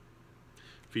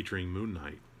 Featuring Moon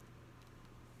Knight.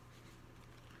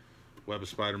 Web of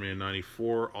Spider-Man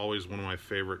 94, always one of my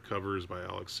favorite covers by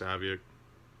Alex Saviuk.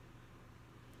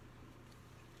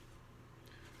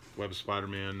 Web of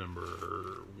Spider-Man number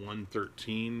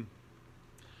 113.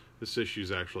 This issue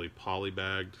is actually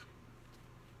polybagged.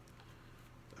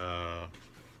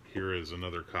 Here is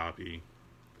another copy.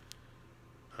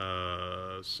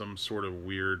 Some sort of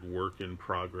weird work in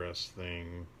progress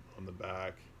thing on the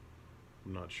back.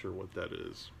 I'm not sure what that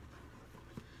is.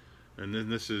 And then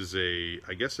this is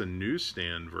I guess a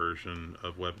newsstand version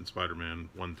of Web and Spider-Man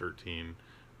 113,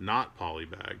 not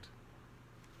polybagged.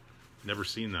 Never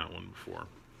seen that one before.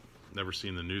 Never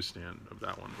seen the newsstand of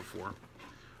that one before.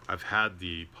 I've had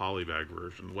the polybag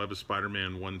version. Web of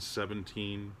Spider-Man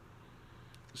 117.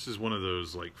 This is one of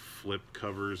those like flip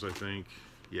covers, I think.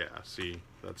 Yeah, see,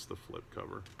 that's the flip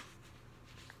cover.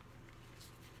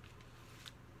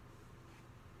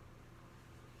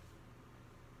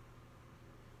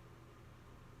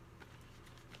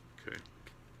 Okay.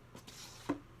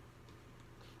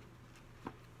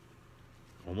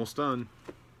 Almost done.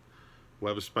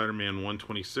 Web of Spider-Man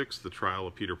 126, The Trial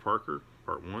of Peter Parker,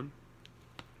 Part 1.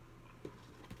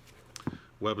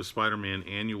 Web of Spider-Man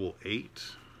Annual 8.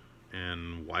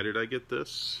 And why did I get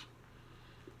this?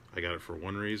 I got it for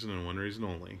one reason and one reason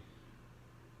only.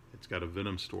 It's got a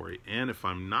Venom story. And if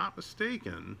I'm not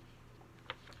mistaken,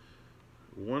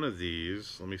 one of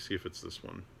these, let me see if it's this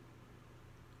one.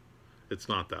 It's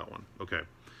not that one. Okay.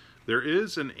 There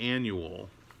is an annual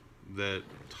that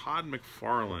Todd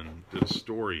McFarlane did a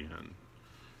story in.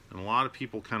 And a lot of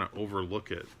people kind of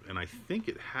overlook it. And I think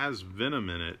it has Venom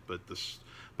in it, but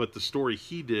the story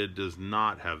he did does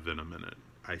not have Venom in it,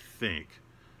 I think.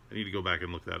 I need to go back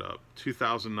and look that up.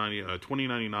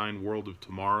 2099 World of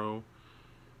Tomorrow,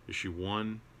 issue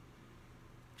 1.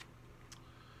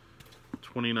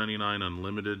 2099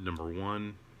 Unlimited, number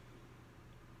 1.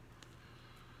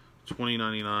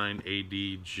 2099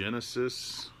 AD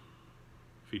Genesis,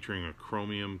 featuring a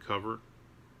chromium cover.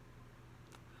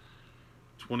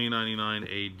 2099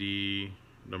 AD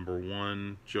number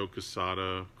 1, Joe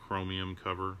Quesada, chromium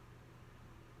cover.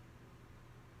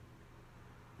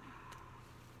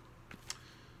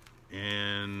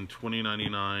 And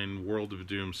 2099 World of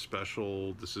Doom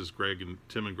special. This is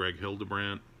Tim and Greg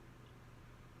Hildebrandt.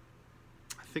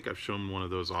 I think I've shown one of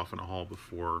those off in a haul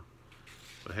before,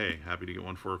 but hey, happy to get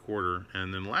one for a quarter.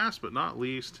 And then last but not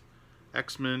least,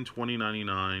 X-Men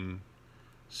 2099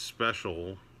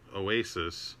 special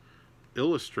Oasis,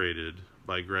 illustrated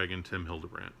by Greg and Tim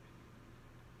Hildebrandt.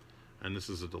 And this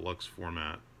is a deluxe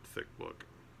format thick book.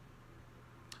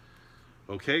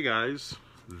 Okay guys,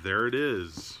 there it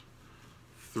is.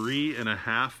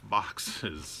 3.5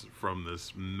 boxes from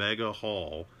this mega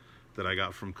haul that I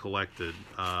got from Collected.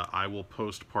 I will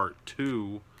post part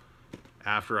 2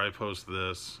 after I post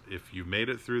this. If you made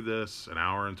it through this, an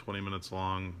hour and 20 minutes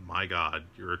long, my God,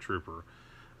 you're a trooper.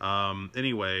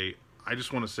 Anyway, I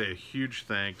just want to say a huge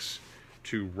thanks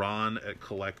to Ron at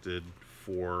Collected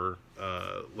for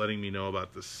letting me know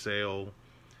about the sale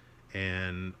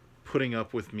and putting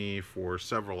up with me for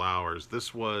several hours.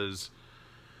 This was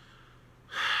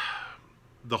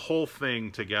the whole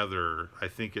thing together. I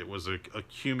think it was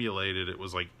accumulated. It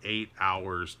was like 8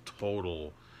 hours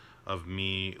total of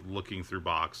me looking through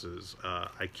boxes.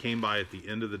 I came by at the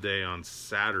end of the day on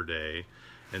Saturday,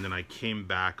 and then I came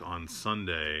back on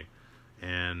Sunday,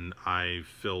 and I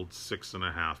filled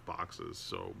 6.5 boxes.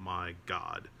 So my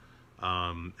God.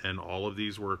 And all of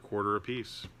these were a quarter a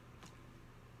piece.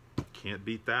 Can't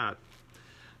beat that.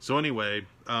 So anyway,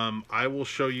 I will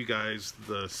show you guys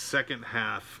the second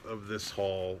half of this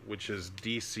haul, which is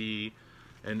DC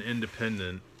and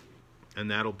Independent,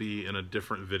 and that'll be in a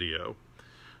different video.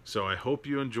 So I hope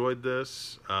you enjoyed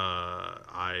this.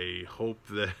 I hope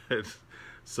that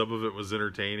some of it was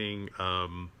entertaining.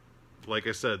 Like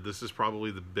I said, this is probably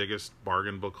the biggest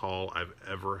bargain book haul I've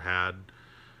ever had,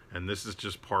 and this is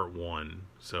just part 1.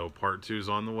 So part 2 is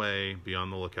on the way. Be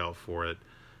on the lookout for it.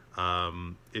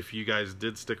 If you guys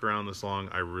did stick around this long,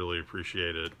 I really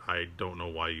appreciate it. I don't know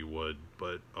why you would,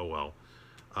 but oh well.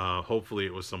 Hopefully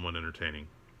it was somewhat entertaining.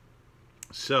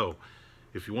 So,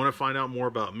 if you want to find out more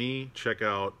about me, check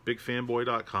out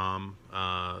bigfanboy.com,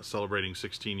 celebrating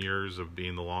 16 years of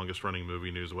being the longest running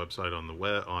movie news website on the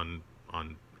web,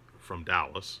 from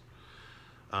Dallas.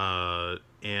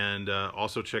 And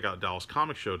also check out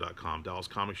DallasComicShow.com. Dallas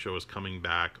Comic Show is coming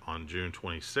back on June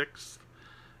 26th.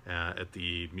 At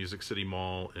the Music City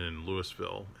Mall in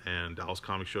Louisville, and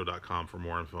DallasComicShow.com for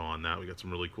more info on that. We got some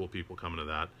really cool people coming to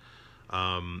that.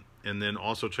 And then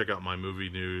also check out my movie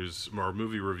news or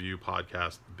movie review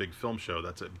podcast, Big Film Show.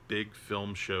 That's at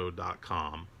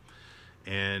BigFilmShow.com.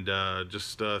 And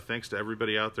just thanks to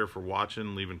everybody out there for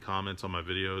watching, leaving comments on my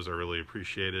videos. I really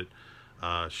appreciate it.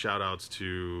 Shout outs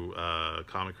to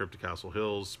Comic Crypto Castle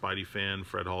Hills, Spidey Fan,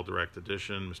 Fred Hall Direct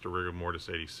Edition, Mr. Rigor Mortis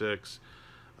 86.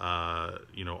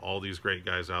 You know, all these great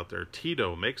guys out there.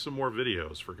 Tito, make some more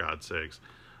videos, for God's sakes.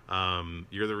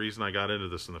 You're the reason I got into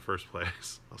this in the first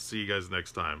place. I'll see you guys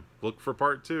next time. Look for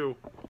part 2.